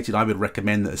complicated. I would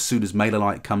recommend that as soon as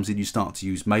MailerLite comes in, you start to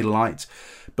use MailerLite.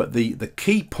 But the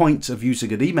key point of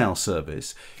using an email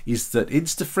service is that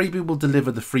InstaFreebie will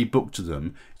deliver the free book to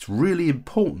them. It's really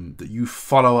important that you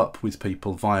follow up with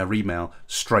people via email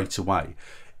straight away.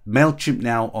 MailChimp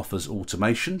now offers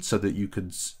automation so that you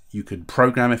can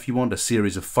program, if you want, a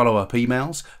series of follow-up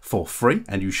emails for free,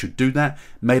 and you should do that.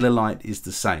 MailerLite is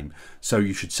the same. So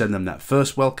you should send them that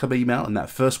first welcome email, and that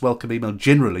first welcome email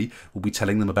generally will be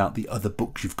telling them about the other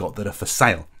books you've got that are for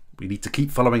sale. We need to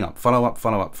keep following up, follow up,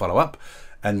 follow up, follow up,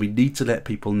 and we need to let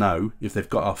people know, if they've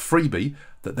got our freebie,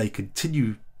 that they can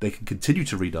continue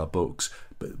to read our books,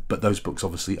 but those books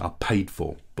obviously are paid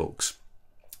for books.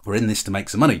 We're in this to make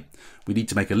some money. We need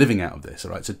to make a living out of this,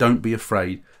 all right? So don't be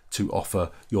afraid to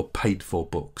offer your paid for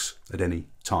books at any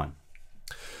time.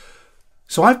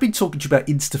 So I've been talking to you about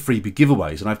InstaFreebie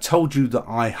giveaways, and I've told you that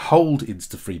I hold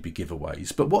InstaFreebie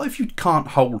giveaways. But what if you can't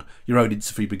hold your own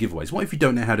InstaFreebie giveaways? What if you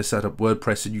don't know how to set up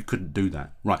WordPress and you couldn't do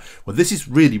that? Right. Well, this is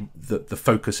really the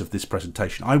focus of this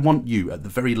presentation. I want you, at the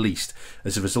very least,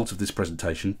 as a result of this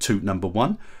presentation, to, number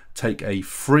one, take a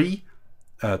free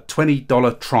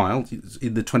 $20 trial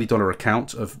in the $20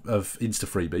 account of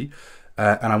InstaFreebie,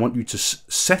 and I want you to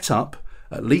set up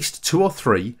at least 2 or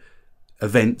 3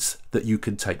 events that you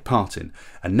can take part in.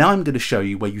 And now I'm going to show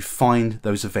you where you find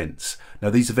those events.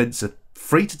 Now, these events are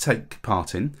free to take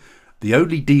part in. The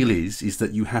only deal is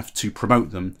that you have to promote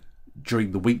them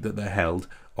during the week that they're held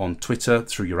on Twitter,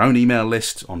 through your own email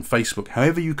list, on Facebook.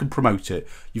 However you can promote it,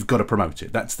 you've got to promote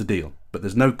it. That's the deal. But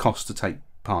there's no cost to take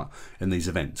part in these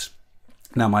events.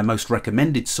 Now, my most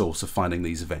recommended source of finding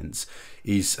these events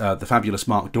is the fabulous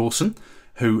Mark Dawson,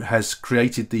 who has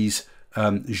created these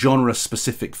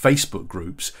genre-specific Facebook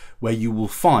groups where you will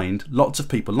find lots of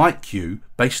people like you,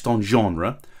 based on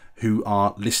genre, who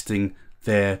are listing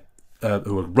their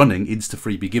who are running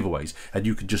InstaFreebie giveaways, and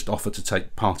you can just offer to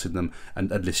take part in them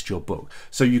and list your book.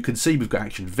 So you can see we've got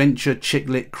action adventure, chick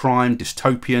lit, crime,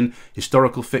 dystopian,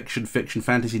 historical fiction, fiction,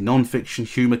 fantasy, non-fiction,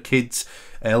 humour, kids,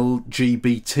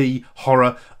 LGBT,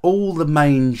 horror. All the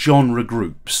main genre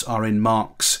groups are in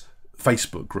Mark's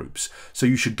Facebook groups. So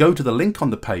you should go to the link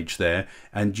on the page there,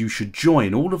 and you should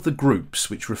join all of the groups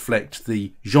which reflect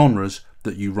the genres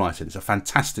that you write in. It's a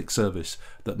fantastic service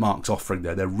that Mark's offering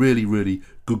there. They're really, really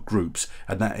good groups,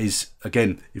 and that is,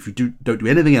 again, if you don't do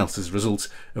anything else as a result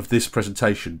of this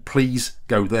presentation, please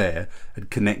go there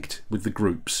and connect with the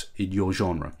groups in your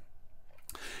genre.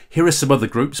 Here are some other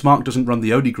groups. Mark doesn't run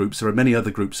the only groups. There are many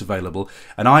other groups available,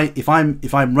 and if I'm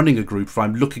running a group, if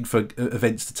I'm looking for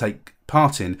events to take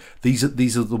part in, these are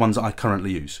the ones that I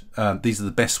currently use. These are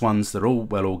the best ones. They're all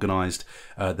well organized,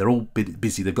 they're all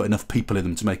busy, they've got enough people in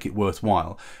them to make it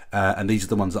worthwhile, and these are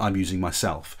the ones that I'm using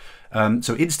myself.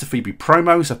 So InstaFreebie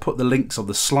promos, I put the links on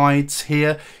the slides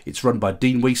here. It's run by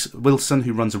Dean Wilson,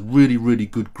 who runs a really, really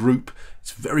good group.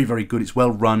 It's very, very good. It's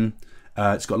well run.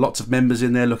 It's got lots of members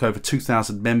in there. Look, over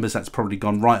 2,000 members. That's probably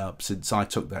gone right up since I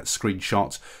took that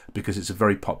screenshot, because it's a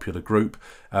very popular group.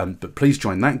 But please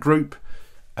join that group.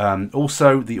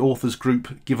 Also, the authors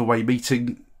group giveaway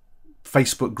meeting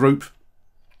Facebook group.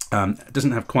 It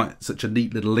doesn't have quite such a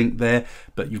neat little link there,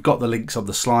 but you've got the links on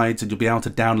the slides, and you'll be able to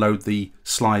download the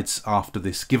slides after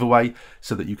this giveaway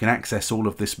so that you can access all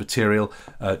of this material.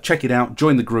 Check it out,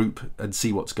 join the group and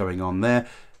see what's going on there.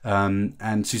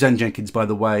 And Suzanne Jenkins, by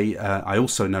the way, I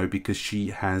also know because she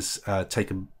has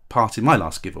taken part in my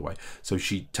last giveaway. So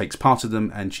she takes part of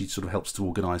them, and she sort of helps to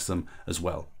organise them as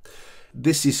well.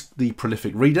 This is the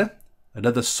Prolific Reader,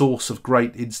 another source of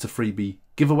great InstaFreebie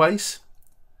giveaways.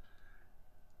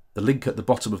 The link at the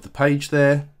bottom of the page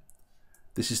there.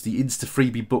 This is the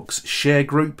InstaFreebie Books share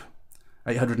group.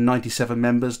 897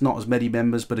 members, not as many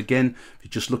members, but again, if you're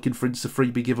just looking for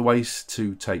InstaFreebie giveaways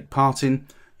to take part in,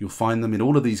 you'll find them in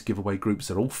all of these giveaway groups.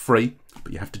 They're all free,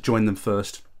 but you have to join them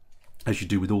first, as you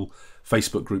do with all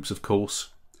Facebook groups, of course.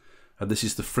 And this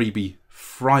is the Freebie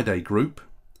Friday group,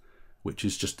 which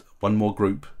is just one more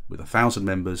group with 1,000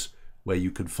 members where you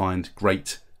can find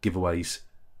great giveaways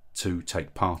to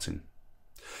take part in.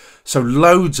 So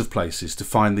loads of places to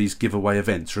find these giveaway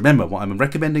events. Remember, what I'm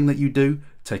recommending that you do,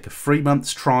 take a 3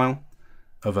 months trial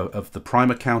of the Prime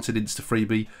account at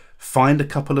InstaFreebie, find a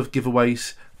couple of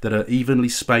giveaways that are evenly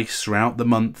spaced throughout the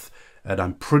month, and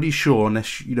I'm pretty sure,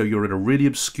 unless you're in a really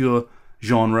obscure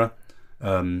genre,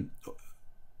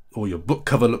 or your book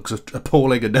cover looks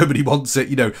appalling and nobody wants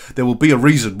it, there will be a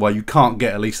reason why you can't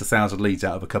get at least 1,000 leads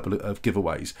out of a couple of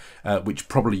giveaways, which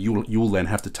probably you'll then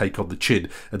have to take on the chin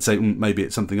and say, maybe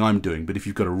it's something I'm doing. But if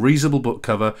you've got a reasonable book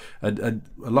cover, and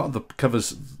a lot of the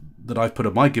covers that I've put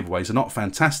on my giveaways are not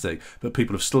fantastic, but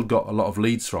people have still got a lot of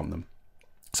leads from them.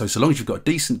 So long as you've got a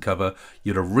decent cover,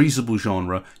 you're a reasonable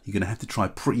genre, you're going to have to try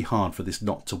pretty hard for this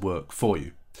not to work for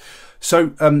you.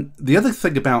 So the other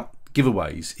thing about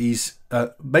giveaways is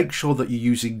make sure that you're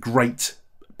using great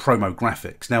promo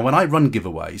graphics. Now, when I run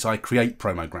giveaways, I create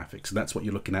promo graphics, and that's what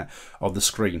you're looking at on the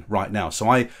screen right now. So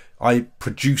I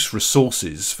produce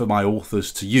resources for my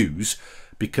authors to use,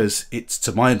 because it's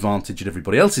to my advantage and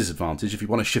everybody else's advantage, if you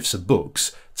want to shift some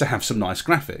books, to have some nice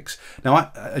graphics.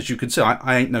 Now, as you can see,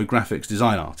 I ain't no graphics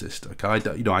design artist. Okay,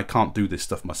 I can't do this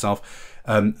stuff myself.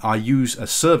 I use a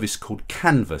service called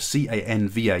Canva,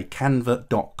 C-A-N-V-A,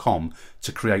 canva.com,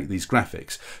 to create these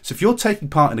graphics. So if you're taking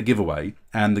part in a giveaway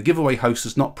and the giveaway host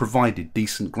has not provided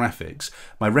decent graphics,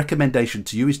 my recommendation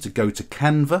to you is to go to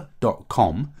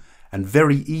canva.com and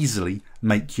very easily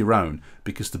make your own,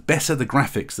 because the better the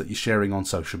graphics that you're sharing on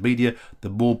social media, the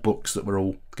more books that we're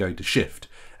all going to shift.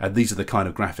 And these are the kind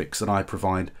of graphics that I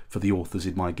provide for the authors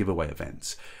in my giveaway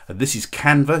events. And this is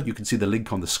Canva. You can see the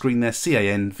link on the screen there,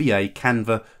 C-A-N-V-A,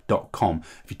 canva.com.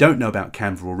 If you don't know about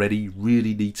Canva already, you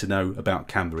really need to know about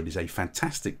Canva. It is a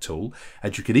fantastic tool,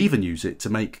 and you can even use it to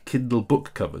make Kindle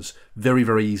book covers very,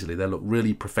 very easily. They look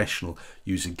really professional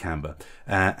using Canva.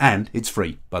 And it's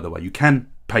free, by the way. You can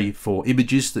pay for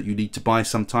images that you need to buy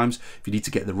sometimes. If you need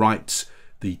to get the rights,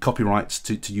 the copyrights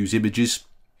to use images,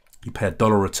 you pay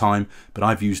 $1 a time, but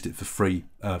I've used it for free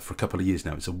for a couple of years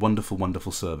now. It's a wonderful,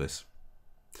 wonderful service.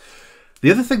 The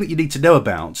other thing that you need to know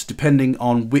about, depending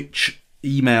on which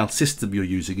email system you're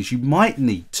using, is you might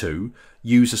need to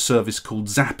use a service called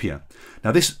Zapier.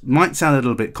 Now this might sound a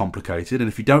little bit complicated, and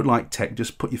if you don't like tech,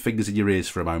 just put your fingers in your ears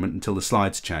for a moment until the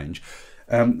slides change.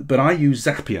 But I use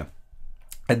Zapier.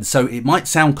 And so it might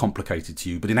sound complicated to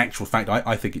you, but in actual fact,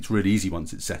 I think it's really easy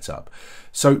once it's set up.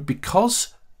 So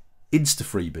because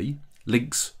InstaFreebie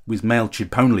links with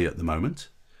MailChimp only at the moment,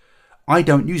 I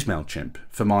don't use MailChimp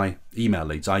for my email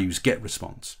leads. I use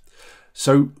GetResponse.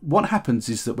 So what happens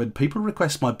is that when people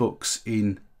request my books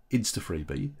in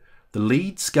InstaFreebie, the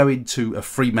leads go into a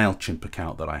free MailChimp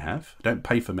account that I have. I don't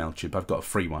pay for MailChimp, I've got a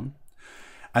free one.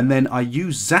 And then I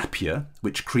use Zapier,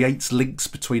 which creates links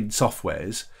between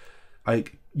softwares. I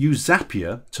use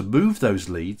Zapier to move those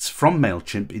leads from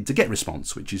MailChimp into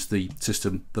GetResponse, which is the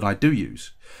system that I do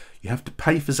use. You have to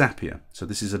pay for Zapier, so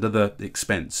this is another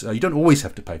expense. You don't always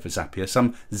have to pay for Zapier.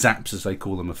 Some Zaps, as they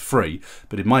call them, are free,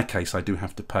 but in my case I do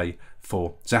have to pay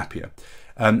for Zapier.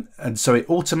 And so it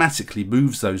automatically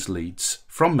moves those leads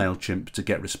from MailChimp to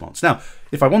GetResponse. Now,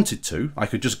 if I wanted to, I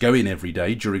could just go in every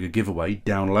day during a giveaway,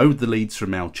 download the leads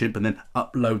from MailChimp, and then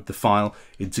upload the file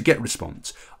into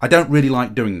GetResponse. I don't really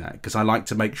like doing that because I like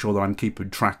to make sure that I'm keeping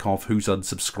track of who's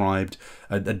unsubscribed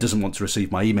and doesn't want to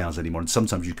receive my emails anymore. And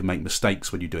sometimes you can make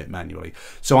mistakes when you do it manually.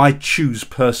 So I choose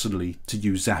personally to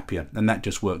use Zapier, and that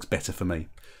just works better for me.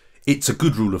 It's a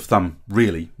good rule of thumb,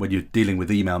 really, when you're dealing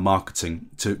with email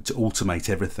marketing to automate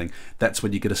everything. That's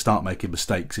when you're going to start making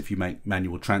mistakes if you make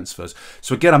manual transfers.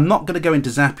 So again, I'm not going to go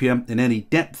into Zapier in any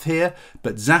depth here,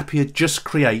 but Zapier just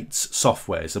creates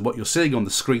softwares. And what you're seeing on the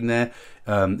screen there,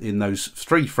 in those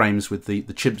 3 frames with the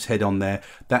chimp's head on there,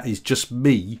 that is just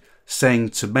me saying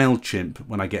to MailChimp,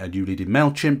 when I get a new lead in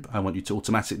MailChimp, I want you to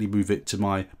automatically move it to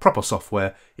my proper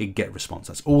software in GetResponse.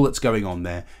 That's all that's going on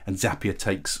there, and Zapier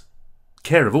takes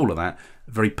care of all of that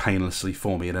very painlessly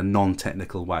for me in a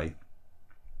non-technical way.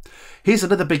 Here's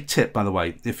another big tip, by the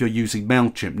way, if you're using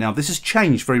MailChimp. Now, this has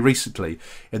changed very recently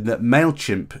in that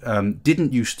MailChimp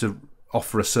didn't used to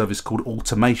offer a service called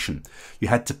automation. You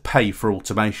had to pay for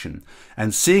automation.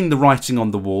 And seeing the writing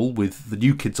on the wall with the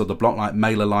new kids on the block like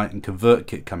MailerLite and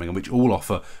ConvertKit coming on, which all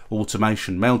offer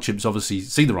automation, MailChimp's obviously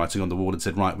seen the writing on the wall and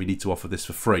said, right, we need to offer this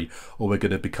for free or we're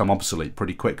going to become obsolete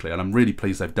pretty quickly. And I'm really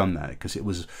pleased they've done that because it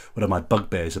was one of my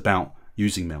bugbears about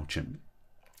using MailChimp.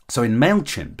 So in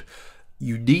MailChimp,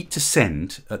 you need to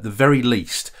send, at the very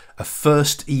least, a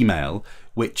first email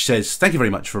which says, thank you very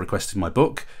much for requesting my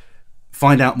book.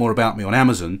 Find out more about me on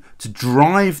Amazon, to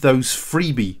drive those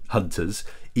freebie hunters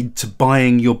into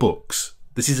buying your books.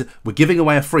 We're giving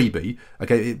away a freebie,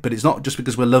 okay, but it's not just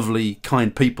because we're lovely,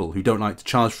 kind people who don't like to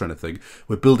charge for anything.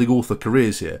 We're building author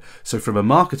careers here. So from a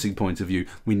marketing point of view,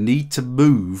 we need to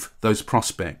move those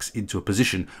prospects into a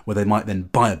position where they might then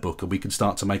buy a book and we can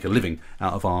start to make a living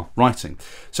out of our writing.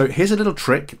 So here's a little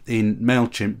trick in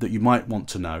MailChimp that you might want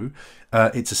to know.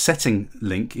 It's a setting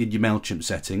link in your MailChimp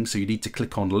settings. So you need to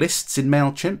click on lists in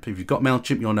MailChimp. If you've got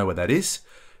MailChimp, you'll know where that is.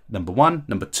 Number 1.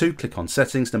 Number 2, click on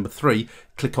settings. Number 3,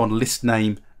 click on list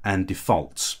name and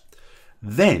defaults.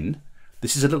 Then,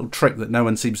 this is a little trick that no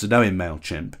one seems to know in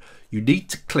MailChimp. You need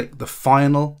to click the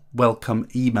final welcome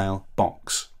email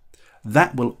box.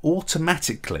 That will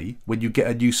automatically, when you get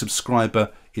a new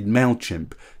subscriber in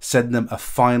MailChimp, send them a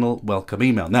final welcome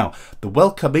email. Now, the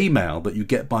welcome email that you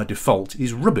get by default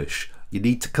is rubbish. You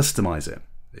need to customize it.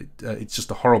 It's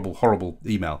just a horrible, horrible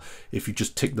email if you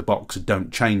just tick the box and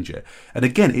don't change it. And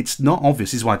again, it's not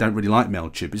obvious. This is why I don't really like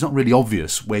MailChimp. It's not really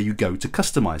obvious where you go to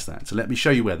customize that. So let me show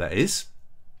you where that is.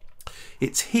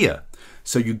 It's here.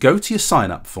 So you go to your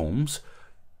sign-up forms.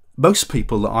 Most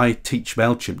people that I teach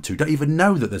MailChimp to don't even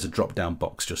know that there's a drop-down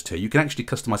box just here. You can actually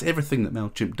customize everything that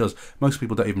MailChimp does. Most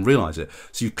people don't even realize it.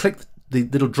 So you click the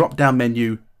little drop-down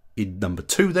menu in number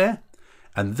 2 there,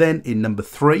 and then in number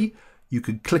 3, you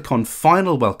can click on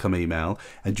final welcome email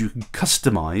and you can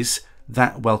customize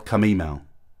that welcome email.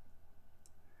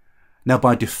 Now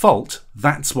by default,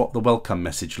 that's what the welcome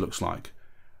message looks like.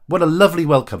 What a lovely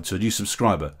welcome to a new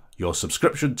subscriber. Your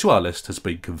subscription to our list has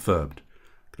been confirmed.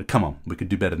 Come on, we can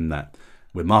do better than that.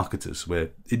 We're marketers,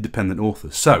 we're independent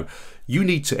authors. So you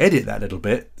need to edit that little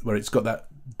bit where it's got that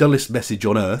dullest message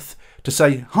on earth to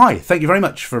say, hi, thank you very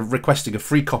much for requesting a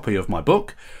free copy of my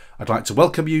book. I'd like to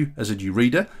welcome you as a new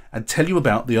reader and tell you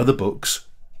about the other books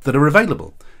that are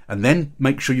available. And then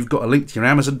make sure you've got a link to your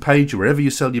Amazon page or wherever you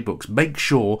sell your books. Make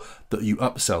sure that you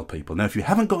upsell people. Now, if you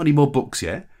haven't got any more books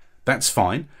yet, that's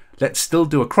fine. Let's still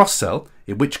do a cross-sell,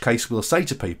 in which case we'll say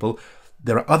to people,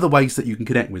 there are other ways that you can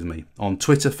connect with me on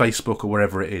Twitter, Facebook, or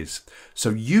wherever it is. So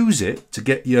use it to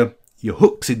get your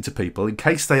hooks into people in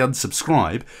case they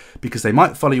unsubscribe, because they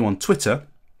might follow you on Twitter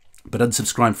but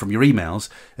unsubscribe from your emails.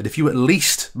 And if you at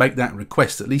least make that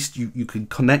request, at least you can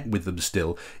connect with them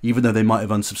still, even though they might have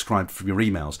unsubscribed from your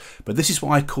emails. But this is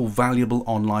what I call valuable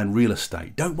online real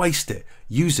estate. Don't waste it.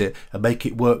 Use it and make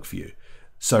it work for you.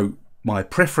 So my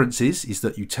preference is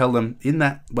that you tell them in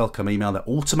that welcome email, that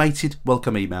automated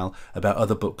welcome email, about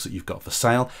other books that you've got for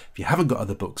sale. If you haven't got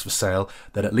other books for sale,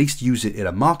 then at least use it in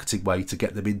a marketing way to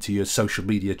get them into your social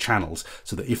media channels,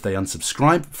 so that if they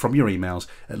unsubscribe from your emails,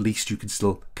 at least you can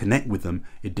still connect with them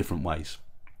in different ways.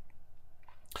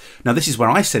 Now, this is where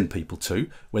I send people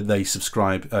to when they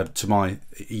subscribe to my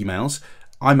emails.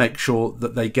 I make sure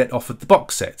that they get offered the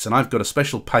box sets, and I've got a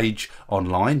special page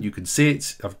online. You can see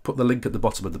it. I've put the link at the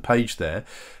bottom of the page there.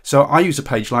 So I use a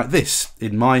page like this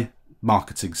in my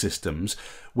marketing systems,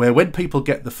 where when people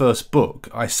get the first book,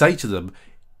 I say to them,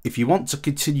 if you want to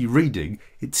continue reading,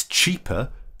 it's cheaper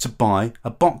to buy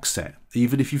a box set,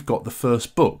 even if you've got the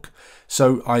first book.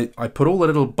 So I put all the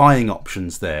little buying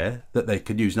options there that they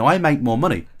can use. Now, I make more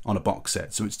money on a box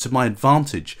set, so it's to my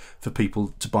advantage for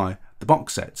people to buy the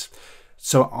box sets.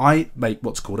 So I make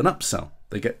what's called an upsell.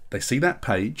 They see that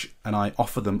page, and I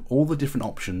offer them all the different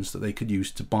options that they could use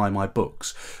to buy my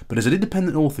books. But as an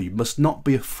independent author, you must not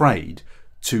be afraid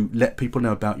to let people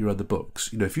know about your other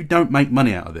books. You know, if you don't make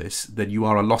money out of this, then you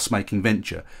are a loss-making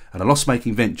venture, and a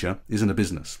loss-making venture isn't a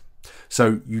business.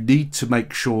 So you need to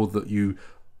make sure that you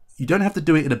don't have to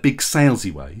do it in a big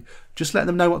salesy way. Just let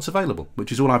them know what's available,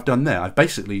 which is all I've done there.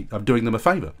 I'm doing them a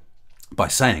favor by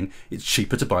saying it's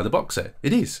cheaper to buy the box set.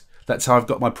 It is. That's how I've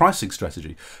got my pricing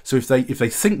strategy. So if they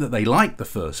think that they like the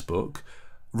first book,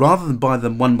 rather than buy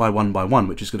them one by one,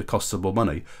 which is going to cost them more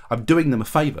money, I'm doing them a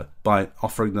favour by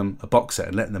offering them a box set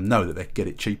and letting them know that they can get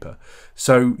it cheaper.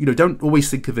 So, you know, don't always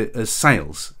think of it as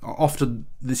sales. Often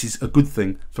this is a good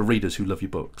thing for readers who love your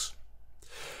books.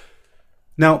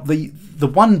 Now,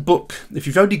 the one book, if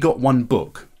you've only got one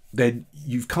book, then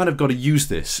you've kind of got to use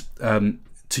this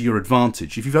to your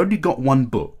advantage. If you've only got one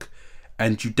book,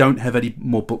 and you don't have any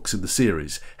more books in the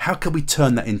series, how can we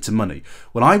turn that into money?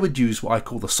 Well, I would use what I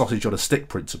call the sausage on a stick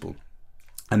principle.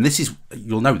 And this is,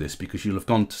 you'll know this because you'll have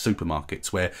gone to supermarkets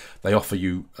where they offer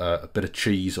you a bit of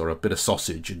cheese or a bit of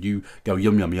sausage, and you go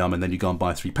yum yum yum, and then you go and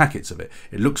buy 3 packets of it.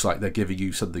 It looks like they're giving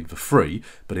you something for free,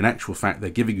 but in actual fact they're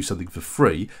giving you something for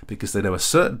free because they know a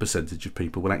certain percentage of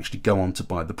people will actually go on to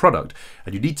buy the product.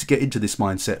 And you need to get into this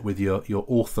mindset with your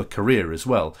author career as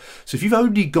well. So if you've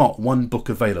only got one book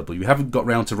available, you haven't got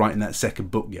round to writing that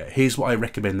second book yet, here's what I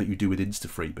recommend that you do with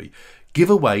InstaFreebie. Give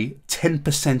away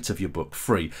 10% of your book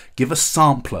free. Give a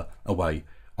sampler away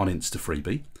on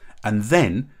InstaFreebie, and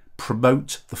then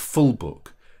promote the full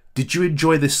book. Did you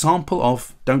enjoy this sample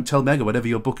of Don't Tell Meg, or whatever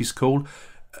your book is called?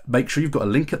 Make sure you've got a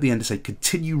link at the end to say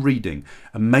continue reading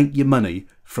and make your money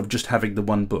from just having the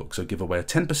one book. So give away a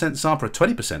 10% sampler, a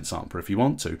 20% sampler if you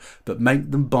want to, but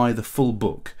make them buy the full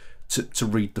book to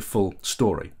read the full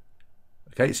story.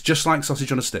 Okay, it's just like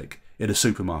sausage on a stick in a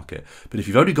supermarket. But if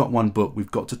you've only got one book,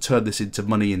 we've got to turn this into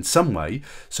money in some way.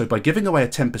 So by giving away a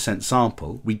 10%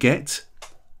 sample, we get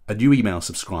a new email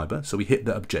subscriber, so we hit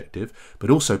that objective,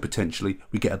 but also potentially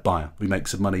we get a buyer. We make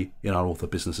some money in our author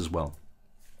business as well.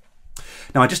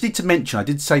 Now, I just need to mention, I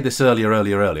did say this earlier,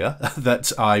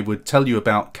 that I would tell you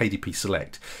about KDP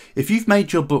Select. If you've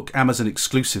made your book Amazon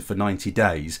exclusive for 90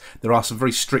 days, there are some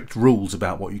very strict rules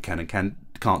about what you can and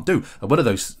can't do. And one of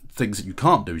those things that you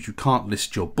can't do is you can't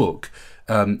list your book,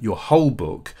 your whole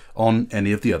book, on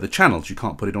any of the other channels. You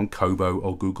can't put it on Kobo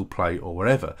or Google Play or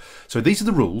wherever. So these are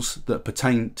the rules that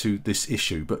pertain to this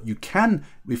issue. But you can,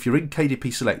 if you're in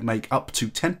KDP Select, make up to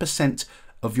 10%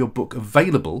 of your book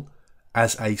available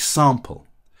as a sample.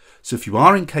 So if you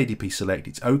are in KDP Select,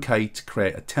 it's okay to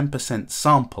create a 10%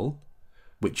 sample,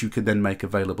 which you can then make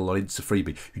available on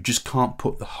InstaFreebie. You just can't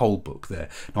put the whole book there.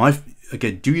 Now,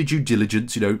 again, do your due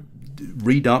diligence, you know,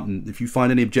 read up, and if you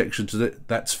find any objections to it,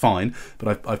 that's fine.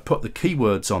 But I've put the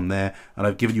keywords on there, and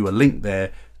I've given you a link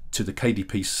there to the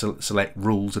KDP Select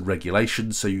rules and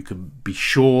regulations, so you can be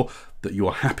sure that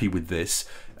you're happy with this.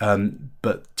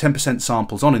 But 10%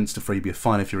 samples on InstaFreebie are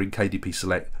fine if you're in KDP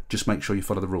Select. Just make sure you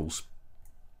follow the rules.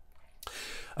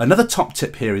 Another top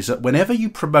tip here is that whenever you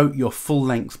promote your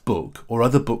full-length book or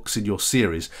other books in your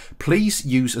series, please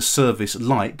use a service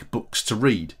like Books to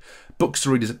Read. Books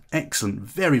to Read is an excellent,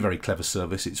 very, very clever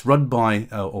service. It's run by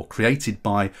or created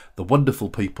by the wonderful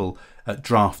people at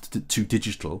Draft to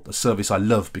Digital, a service I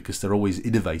love because they're always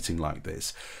innovating like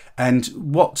this. And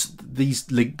what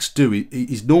these links do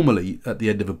is normally at the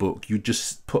end of a book, you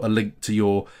just put a link to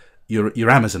your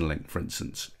Amazon link, for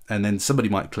instance. And then somebody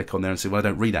might click on there and say, well, I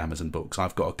don't read Amazon books,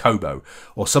 I've got a Kobo.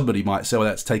 Or somebody might say, well,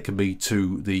 that's taken me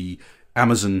to the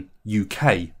Amazon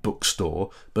UK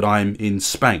bookstore, but I'm in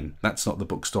Spain. That's not the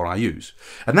bookstore I use.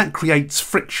 And that creates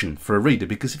friction for a reader,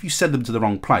 because if you send them to the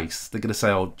wrong place, they're going to say,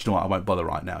 oh, do you know what, I won't bother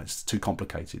right now, it's too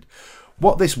complicated.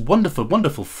 What this wonderful,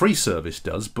 wonderful free service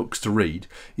does, Books to Read,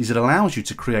 is it allows you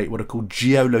to create what are called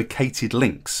geolocated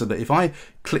links, so that if I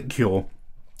click your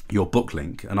book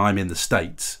link and I'm in the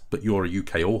States, but you're a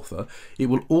UK author, it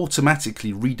will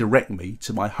automatically redirect me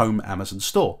to my home Amazon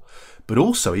store. But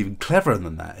also, even cleverer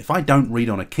than that, if I don't read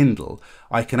on a Kindle,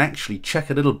 I can actually check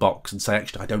a little box and say,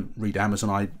 actually, I don't read Amazon,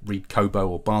 I read Kobo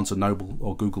or Barnes & Noble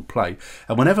or Google Play.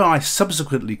 And whenever I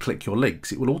subsequently click your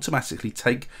links, it will automatically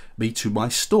take me to my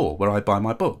store where I buy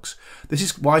my books. This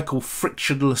is what I call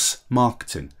frictionless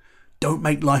marketing. Don't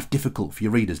make life difficult for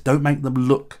your readers. Don't make them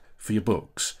look for your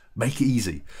books. Make it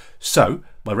easy. So,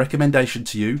 my recommendation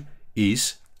to you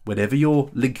is, whenever you're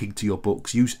linking to your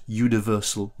books, use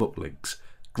universal book links.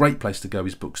 Great place to go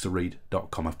is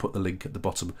bookstoread.com. I've put the link at the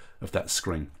bottom of that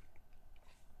screen.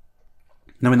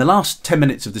 Now, in the last 10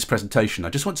 minutes of this presentation, I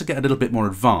just want to get a little bit more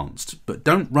advanced, but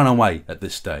don't run away at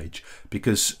this stage,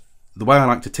 because the way I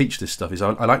like to teach this stuff is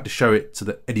I like to show it so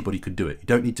that anybody could do it. You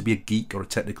don't need to be a geek or a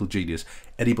technical genius.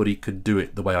 Anybody could do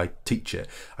it the way I teach it.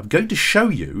 I'm going to show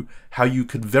you how you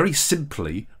can very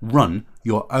simply run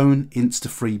your own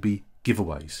InstaFreebie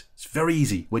giveaways. It's very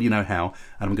easy when you know how,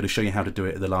 and I'm going to show you how to do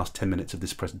it in the last 10 minutes of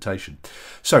this presentation.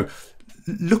 So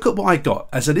look at what I got.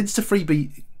 As an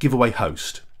InstaFreebie giveaway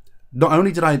host, not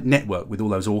only did I network with all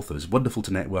those authors, wonderful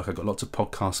to network, I got lots of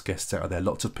podcast guests out of there,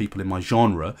 lots of people in my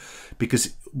genre,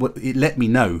 because it let me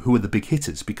know who are the big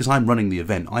hitters. Because I'm running the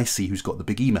event, I see who's got the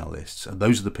big email lists, and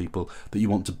those are the people that you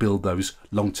want to build those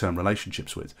long-term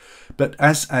relationships with. But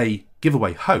as a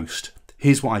giveaway host,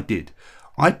 here's what I did.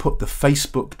 I put the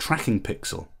Facebook tracking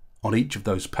pixel on each of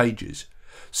those pages,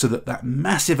 so that that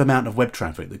massive amount of web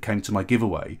traffic that came to my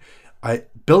giveaway, I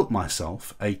built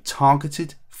myself a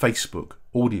targeted Facebook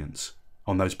audience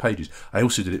on those pages. I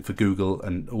also did it for Google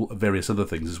and various other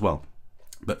things as well,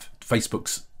 but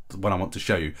Facebook's the one I want to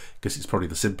show you because it's probably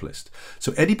the simplest.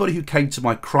 So anybody who came to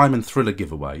my crime and thriller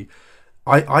giveaway,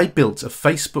 I built a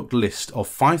Facebook list of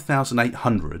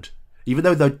 5,800. Even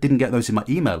though I didn't get those in my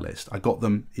email list, I got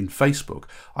them in Facebook.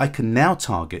 I can now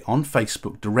target on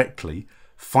Facebook directly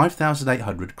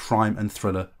 5,800 crime and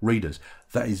thriller readers.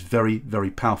 That is very,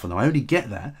 very powerful. Now, I only get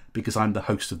that because I'm the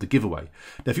host of the giveaway.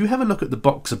 Now, if you have a look at the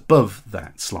box above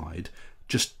that slide,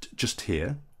 just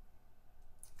here,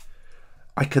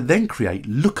 I can then create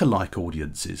lookalike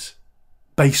audiences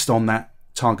based on that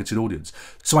targeted audience.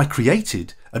 So I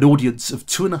created an audience of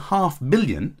 2.5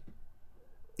 million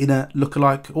in a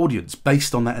lookalike audience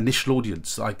based on that initial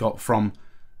audience that I got from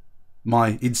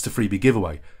my InstaFreebie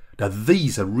giveaway. Now,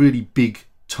 these are really big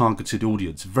targeted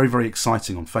audience, very, very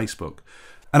exciting on Facebook.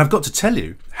 And I've got to tell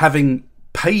you, having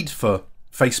paid for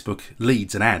Facebook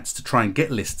leads and ads to try and get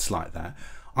lists like that,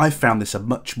 I've found this a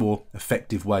much more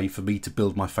effective way for me to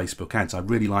build my Facebook ads. I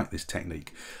really like this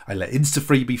technique. I let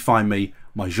InstaFreebie find me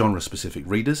my genre specific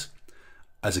readers.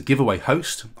 As a giveaway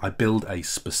host, I build a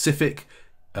specific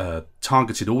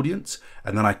targeted audience,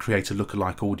 and then I create a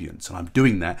lookalike audience, and I'm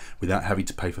doing that without having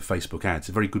to pay for Facebook ads.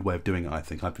 A very good way of doing it, I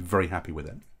think. I've been very happy with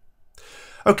it.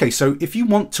 Okay, so if you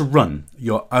want to run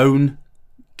your own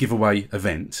giveaway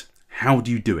event, how do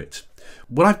you do it?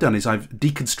 What I've done is I've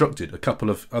deconstructed a couple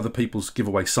of other people's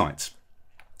giveaway sites.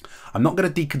 I'm not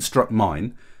going to deconstruct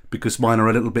mine because mine are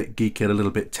a little bit geeky and a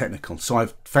little bit technical. So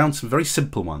I've found some very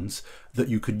simple ones that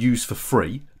you could use for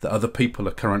free that other people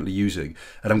are currently using.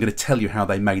 And I'm going to tell you how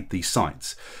they made these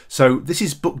sites. So this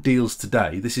is Book Deals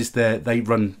Today. This is they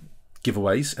run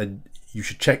giveaways, and you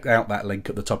should check out that link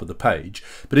at the top of the page.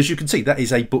 But as you can see, that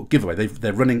is a book giveaway.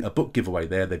 They're running a book giveaway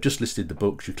there. They've just listed the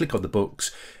books. You click on the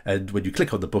books, and when you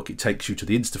click on the book, it takes you to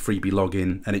the InstaFreebie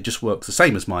login, and it just works the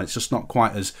same as mine. It's just not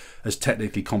quite as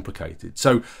technically complicated.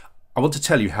 So I want to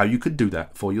tell you how you could do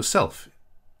that for yourself.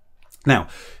 Now,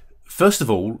 first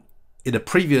of all, in a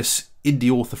previous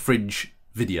Indie Author Fringe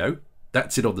video,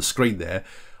 that's it on the screen there,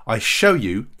 I show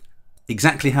you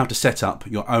exactly how to set up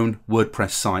your own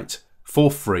WordPress site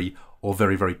for free or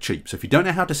very, very cheap. So if you don't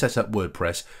know how to set up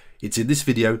WordPress, it's in this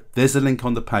video. There's the link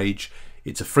on the page.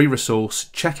 It's a free resource.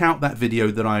 Check out that video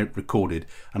that I recorded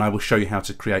and I will show you how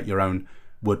to create your own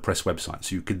WordPress website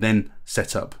so you can then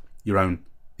set up your own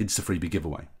InstaFreebie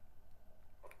giveaway.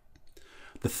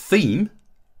 The theme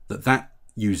that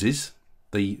uses,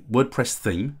 the WordPress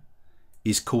theme,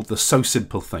 is called the So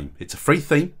Simple theme. It's a free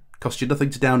theme, costs you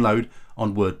nothing to download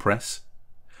on WordPress.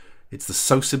 It's the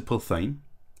So Simple theme,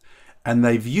 and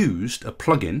they've used a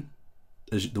plugin,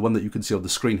 as the one that you can see on the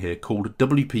screen here, called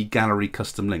WP Gallery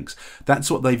Custom Links. That's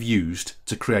what they've used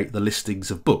to create the listings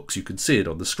of books. You can see it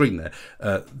on the screen there.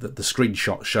 The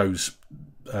screenshot shows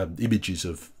images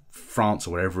of France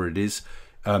or wherever it is.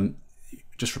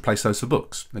 Just replace those for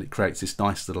books and it creates this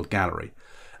nice little gallery.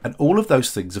 And all of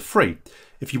those things are free.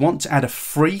 If you want to add a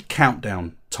free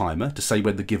countdown timer to say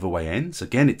when the giveaway ends,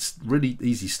 again, it's really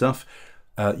easy stuff.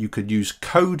 You could use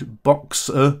code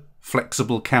Boxer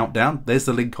Flexible Countdown. There's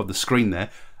the link on the screen there.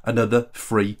 Another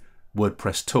free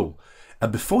WordPress tool.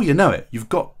 And before you know it, you've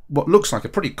got what looks like a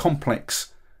pretty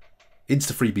complex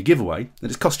InstaFreebie giveaway and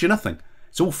it's cost you nothing.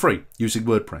 It's all free using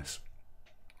WordPress.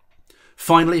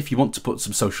 Finally, if you want to put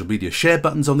some social media share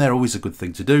buttons on there, always a good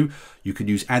thing to do, you can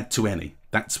use Add to Any.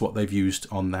 That's what they've used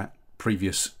on that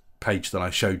previous page that I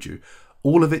showed you.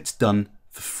 All of it's done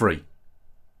for free.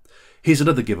 Here's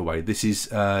another giveaway. This is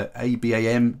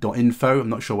abam.info. I'm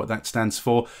not sure what that stands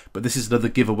for, but this is another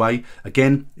giveaway.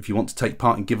 Again, if you want to take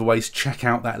part in giveaways, check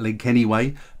out that link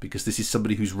anyway, because this is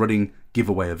somebody who's running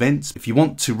giveaway events. If you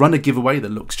want to run a giveaway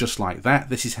that looks just like that,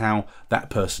 this is how that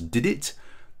person did it.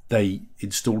 They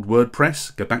installed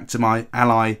WordPress. Go back to my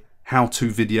Ally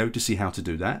how-to video to see how to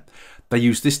do that. They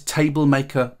use this Table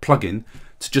Maker plugin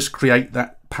to just create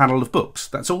that panel of books.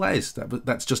 That's all that is.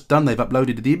 That's just done. They've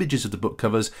uploaded the images of the book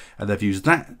covers and they've used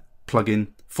that plugin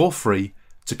for free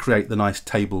to create the nice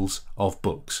tables of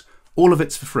books. All of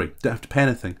it's for free. Don't have to pay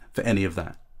anything for any of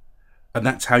that. And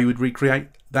that's how you would recreate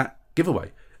that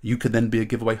giveaway. You can then be a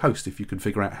giveaway host if you can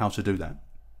figure out how to do that.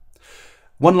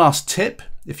 One last tip,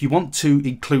 if you want to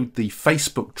include the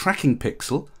Facebook tracking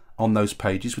pixel on those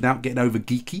pages without getting over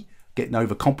geeky, getting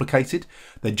over complicated,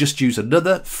 then just use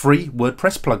another free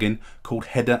WordPress plugin called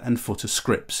Header and Footer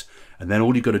Scripts. And then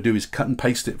all you've got to do is cut and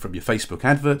paste it from your Facebook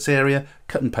adverts area,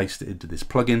 cut and paste it into this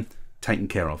plugin, taken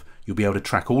care of. You'll be able to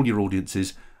track all your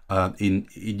audiences in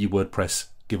your WordPress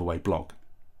giveaway blog.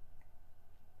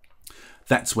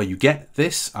 That's where you get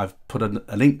this. I've put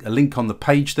a link on the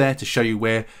page there to show you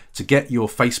where to get your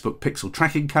Facebook pixel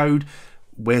tracking code,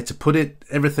 where to put it.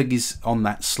 Everything is on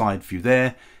that slide view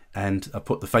there. And I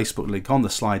put the Facebook link on the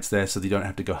slides there so that you don't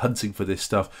have to go hunting for this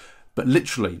stuff. But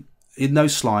literally, in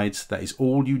those slides, that is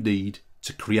all you need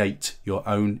to create your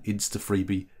own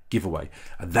InstaFreebie giveaway.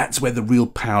 And that's where the real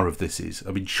power of this is.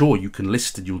 I mean, sure, you can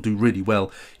list and you'll do really well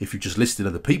if you just listed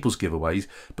other people's giveaways,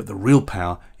 but the real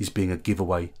power is being a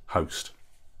giveaway host.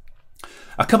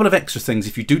 A couple of extra things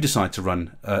if you do decide to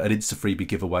run an InstaFreebie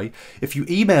giveaway. If you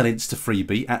email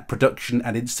InstaFreebie at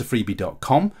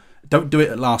production@instafreebie.com, don't do it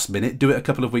at last minute, do it a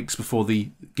couple of weeks before the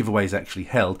giveaway is actually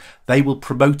held. They will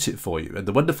promote it for you. And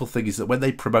the wonderful thing is that when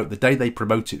they promote, the day they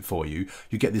promote it for you,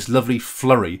 you get this lovely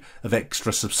flurry of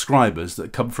extra subscribers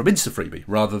that come from InstaFreebie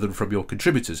rather than from your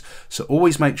contributors. So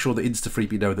always make sure that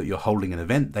InstaFreebie know that you're holding an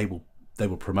event. They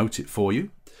will promote it for you.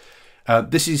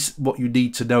 This is what you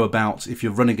need to know about if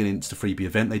you're running an InstaFreebie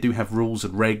event. They do have rules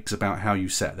and regs about how you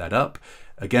set that up.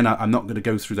 Again, I'm not going to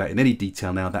go through that in any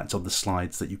detail now. That's on the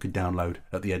slides that you can download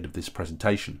at the end of this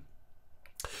presentation.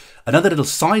 Another little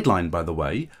sideline, by the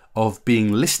way, of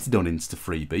being listed on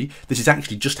InstaFreebie, this has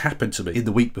actually just happened to me in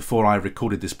the week before I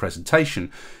recorded this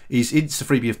presentation, is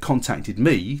InstaFreebie have contacted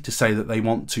me to say that they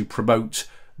want to promote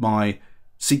my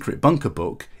Secret Bunker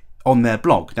book on their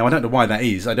blog. Now, I don't know why that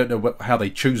is. I don't know how they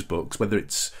choose books, whether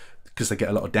it's because they get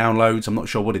a lot of downloads. I'm not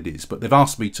sure what it is, but they've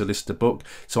asked me to list a book.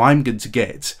 So I'm going to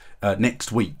get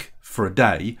next week for a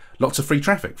day lots of free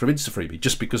traffic from InstaFreebie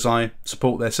just because I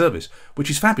support their service, which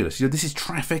is fabulous. You know, this is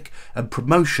traffic and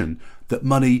promotion that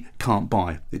money can't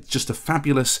buy. It's just a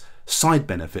fabulous side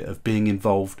benefit of being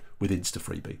involved with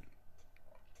InstaFreebie.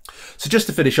 So just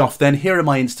to finish off then, here are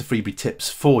my InstaFreebie tips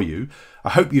for you. I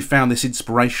hope you found this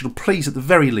inspirational. Please, at the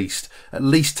very least, at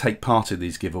least take part in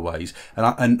these giveaways.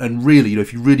 And really, you know,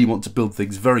 if you really want to build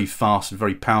things very fast and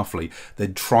very powerfully,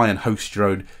 then try and host your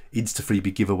own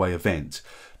InstaFreebie giveaway event.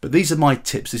 But these are my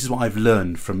tips. This is what I've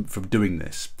learned from doing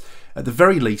this. At the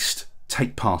very least,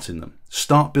 take part in them.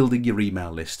 Start building your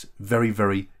email list very,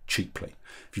 very cheaply.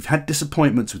 If you've had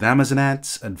disappointments with Amazon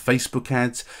ads and Facebook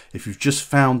ads, if you've just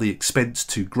found the expense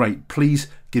too great, please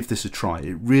give this a try.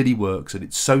 It really works and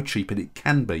it's so cheap and it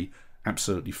can be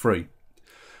absolutely free.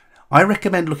 I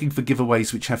recommend looking for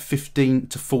giveaways which have 15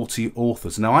 to 40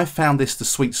 authors. Now, I found this the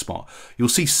sweet spot. You'll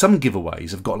see some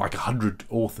giveaways have got like 100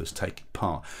 authors taking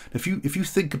part. If you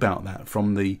think about that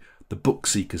from the book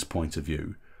seeker's point of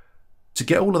view, to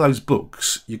get all of those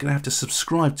books, you're going to have to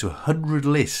subscribe to 100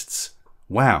 lists.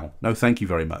 Wow, no thank you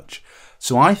very much.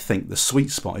 So I think the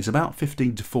sweet spot is about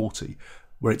 15 to 40,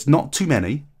 where it's not too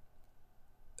many,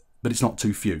 but it's not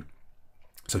too few.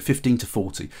 So 15 to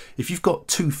 40. If you've got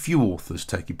too few authors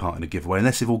taking part in a giveaway,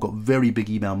 unless they've all got very big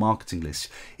email marketing lists,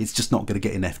 it's just not going to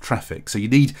get enough traffic. So you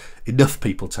need enough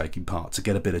people taking part to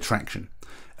get a bit of traction.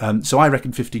 So I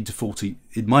reckon 15 to 40,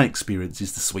 in my experience,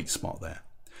 is the sweet spot there.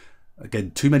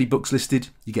 Again, too many books listed,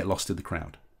 you get lost in the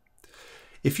crowd.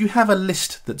 If you have a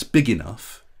list that's big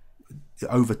enough,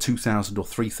 over 2,000 or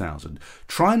 3,000,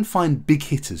 try and find big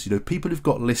hitters, people who've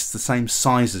got lists the same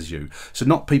size as you. So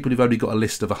not people who've only got a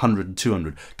list of 100 and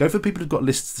 200. Go for people who've got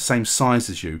lists the same size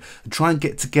as you and try and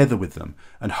get together with them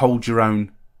and hold your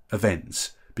own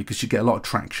events, because you get a lot of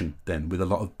traction then with a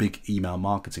lot of big email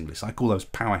marketing lists. I call those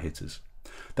power hitters.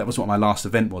 That was what my last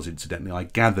event was, incidentally. I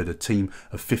gathered a team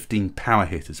of 15 power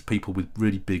hitters, people with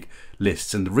really big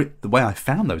lists. And the way I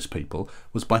found those people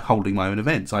was by holding my own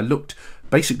events. I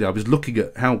was looking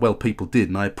at how well people did,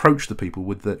 and I approached the people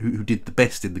with who did the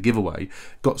best in the giveaway,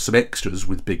 got some extras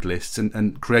with big lists,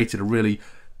 and created a really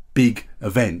big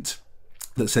event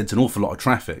that sent an awful lot of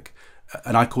traffic.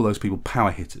 And I call those people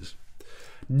power hitters.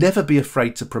 Never be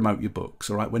afraid to promote your books,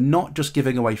 all right? We're not just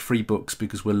giving away free books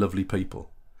because we're lovely people.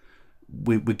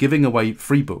 We're giving away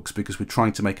free books because we're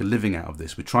trying to make a living out of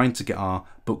this. We're trying to get our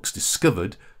books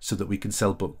discovered so that we can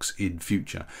sell books in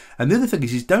future. And the other thing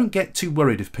is don't get too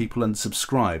worried if people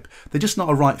unsubscribe. They're just not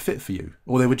a right fit for you,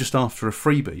 or they were just after a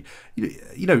freebie.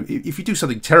 If you do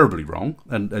something terribly wrong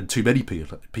and too many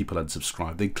people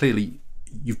unsubscribe, then clearly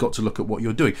you've got to look at what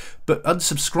you're doing. But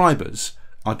unsubscribers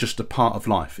are just a part of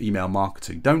life, email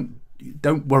marketing.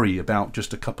 Don't worry about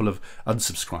just a couple of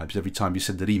unsubscribes every time you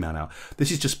send an email out.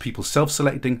 This is just people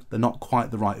self-selecting. They're not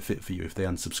quite the right fit for you if they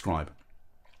unsubscribe.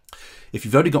 If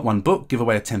you've only got one book, give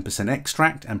away a 10%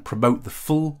 extract and promote the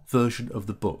full version of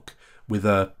the book with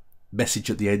a message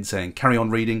at the end saying, carry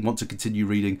on reading, want to continue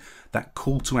reading, that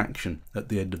call to action at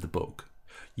the end of the book.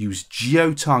 Use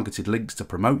geo-targeted links to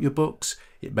promote your books.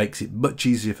 It makes it much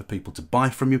easier for people to buy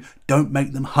from you. Don't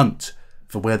make them hunt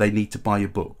for where they need to buy your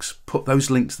books. Put those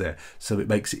links there so it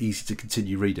makes it easy to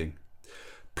continue reading.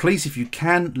 Please, if you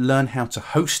can, learn how to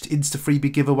host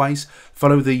InstaFreebie giveaways.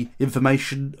 Follow the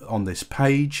information on this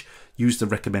page. Use the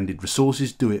recommended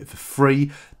resources. Do it for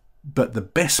free. But the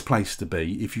best place to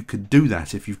be, if you can do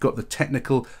that, if you've got the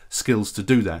technical skills to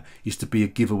do that, is to be a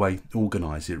giveaway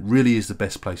organizer. It really is the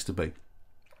best place to be.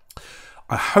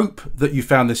 I hope that you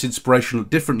found this inspirational at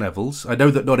different levels. I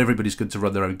know that not everybody's going to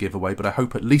run their own giveaway, but I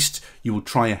hope at least you will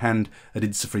try your hand at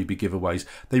InstaFreebie giveaways.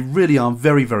 They really are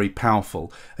very, very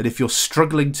powerful. And if you're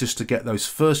struggling just to get those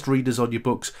first readers on your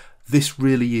books, this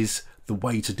really is the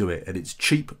way to do it. And it's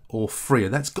cheap or free.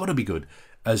 And that's got to be good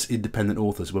as independent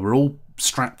authors, where we're all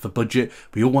strapped for budget.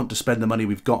 We all want to spend the money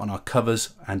we've got on our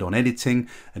covers and on editing.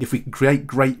 And if we can create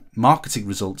great marketing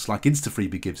results like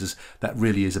InstaFreebie gives us, that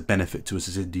really is a benefit to us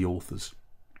as indie authors.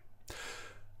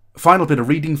 Final bit of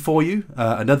reading for you.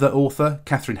 Another author,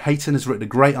 Catherine Hayton, has written a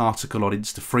great article on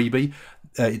InstaFreebie.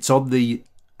 It's on the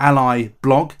Ally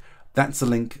blog. That's the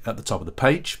link at the top of the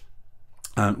page.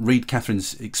 Read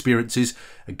Catherine's experiences.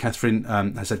 And Catherine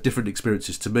has had different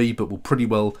experiences to me, but will pretty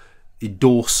well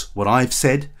endorse what I've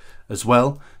said as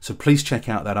well. So please check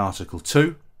out that article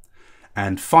too.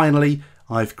 And finally,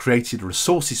 I've created a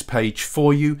resources page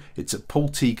for you. It's at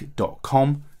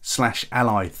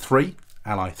paulteague.com/ally3.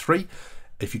 Ally3.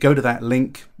 If you go to that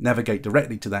link, navigate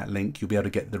directly to that link, you'll be able to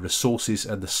get the resources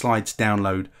and the slides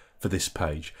download for this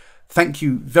page. Thank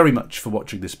you very much for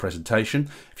watching this presentation.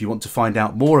 If you want to find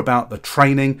out more about the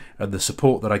training and the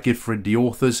support that I give for indie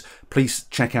authors, please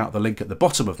check out the link at the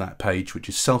bottom of that page, which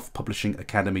is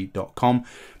selfpublishingacademy.com.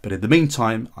 But in the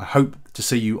meantime, I hope to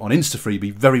see you on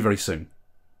InstaFreebie very, very soon.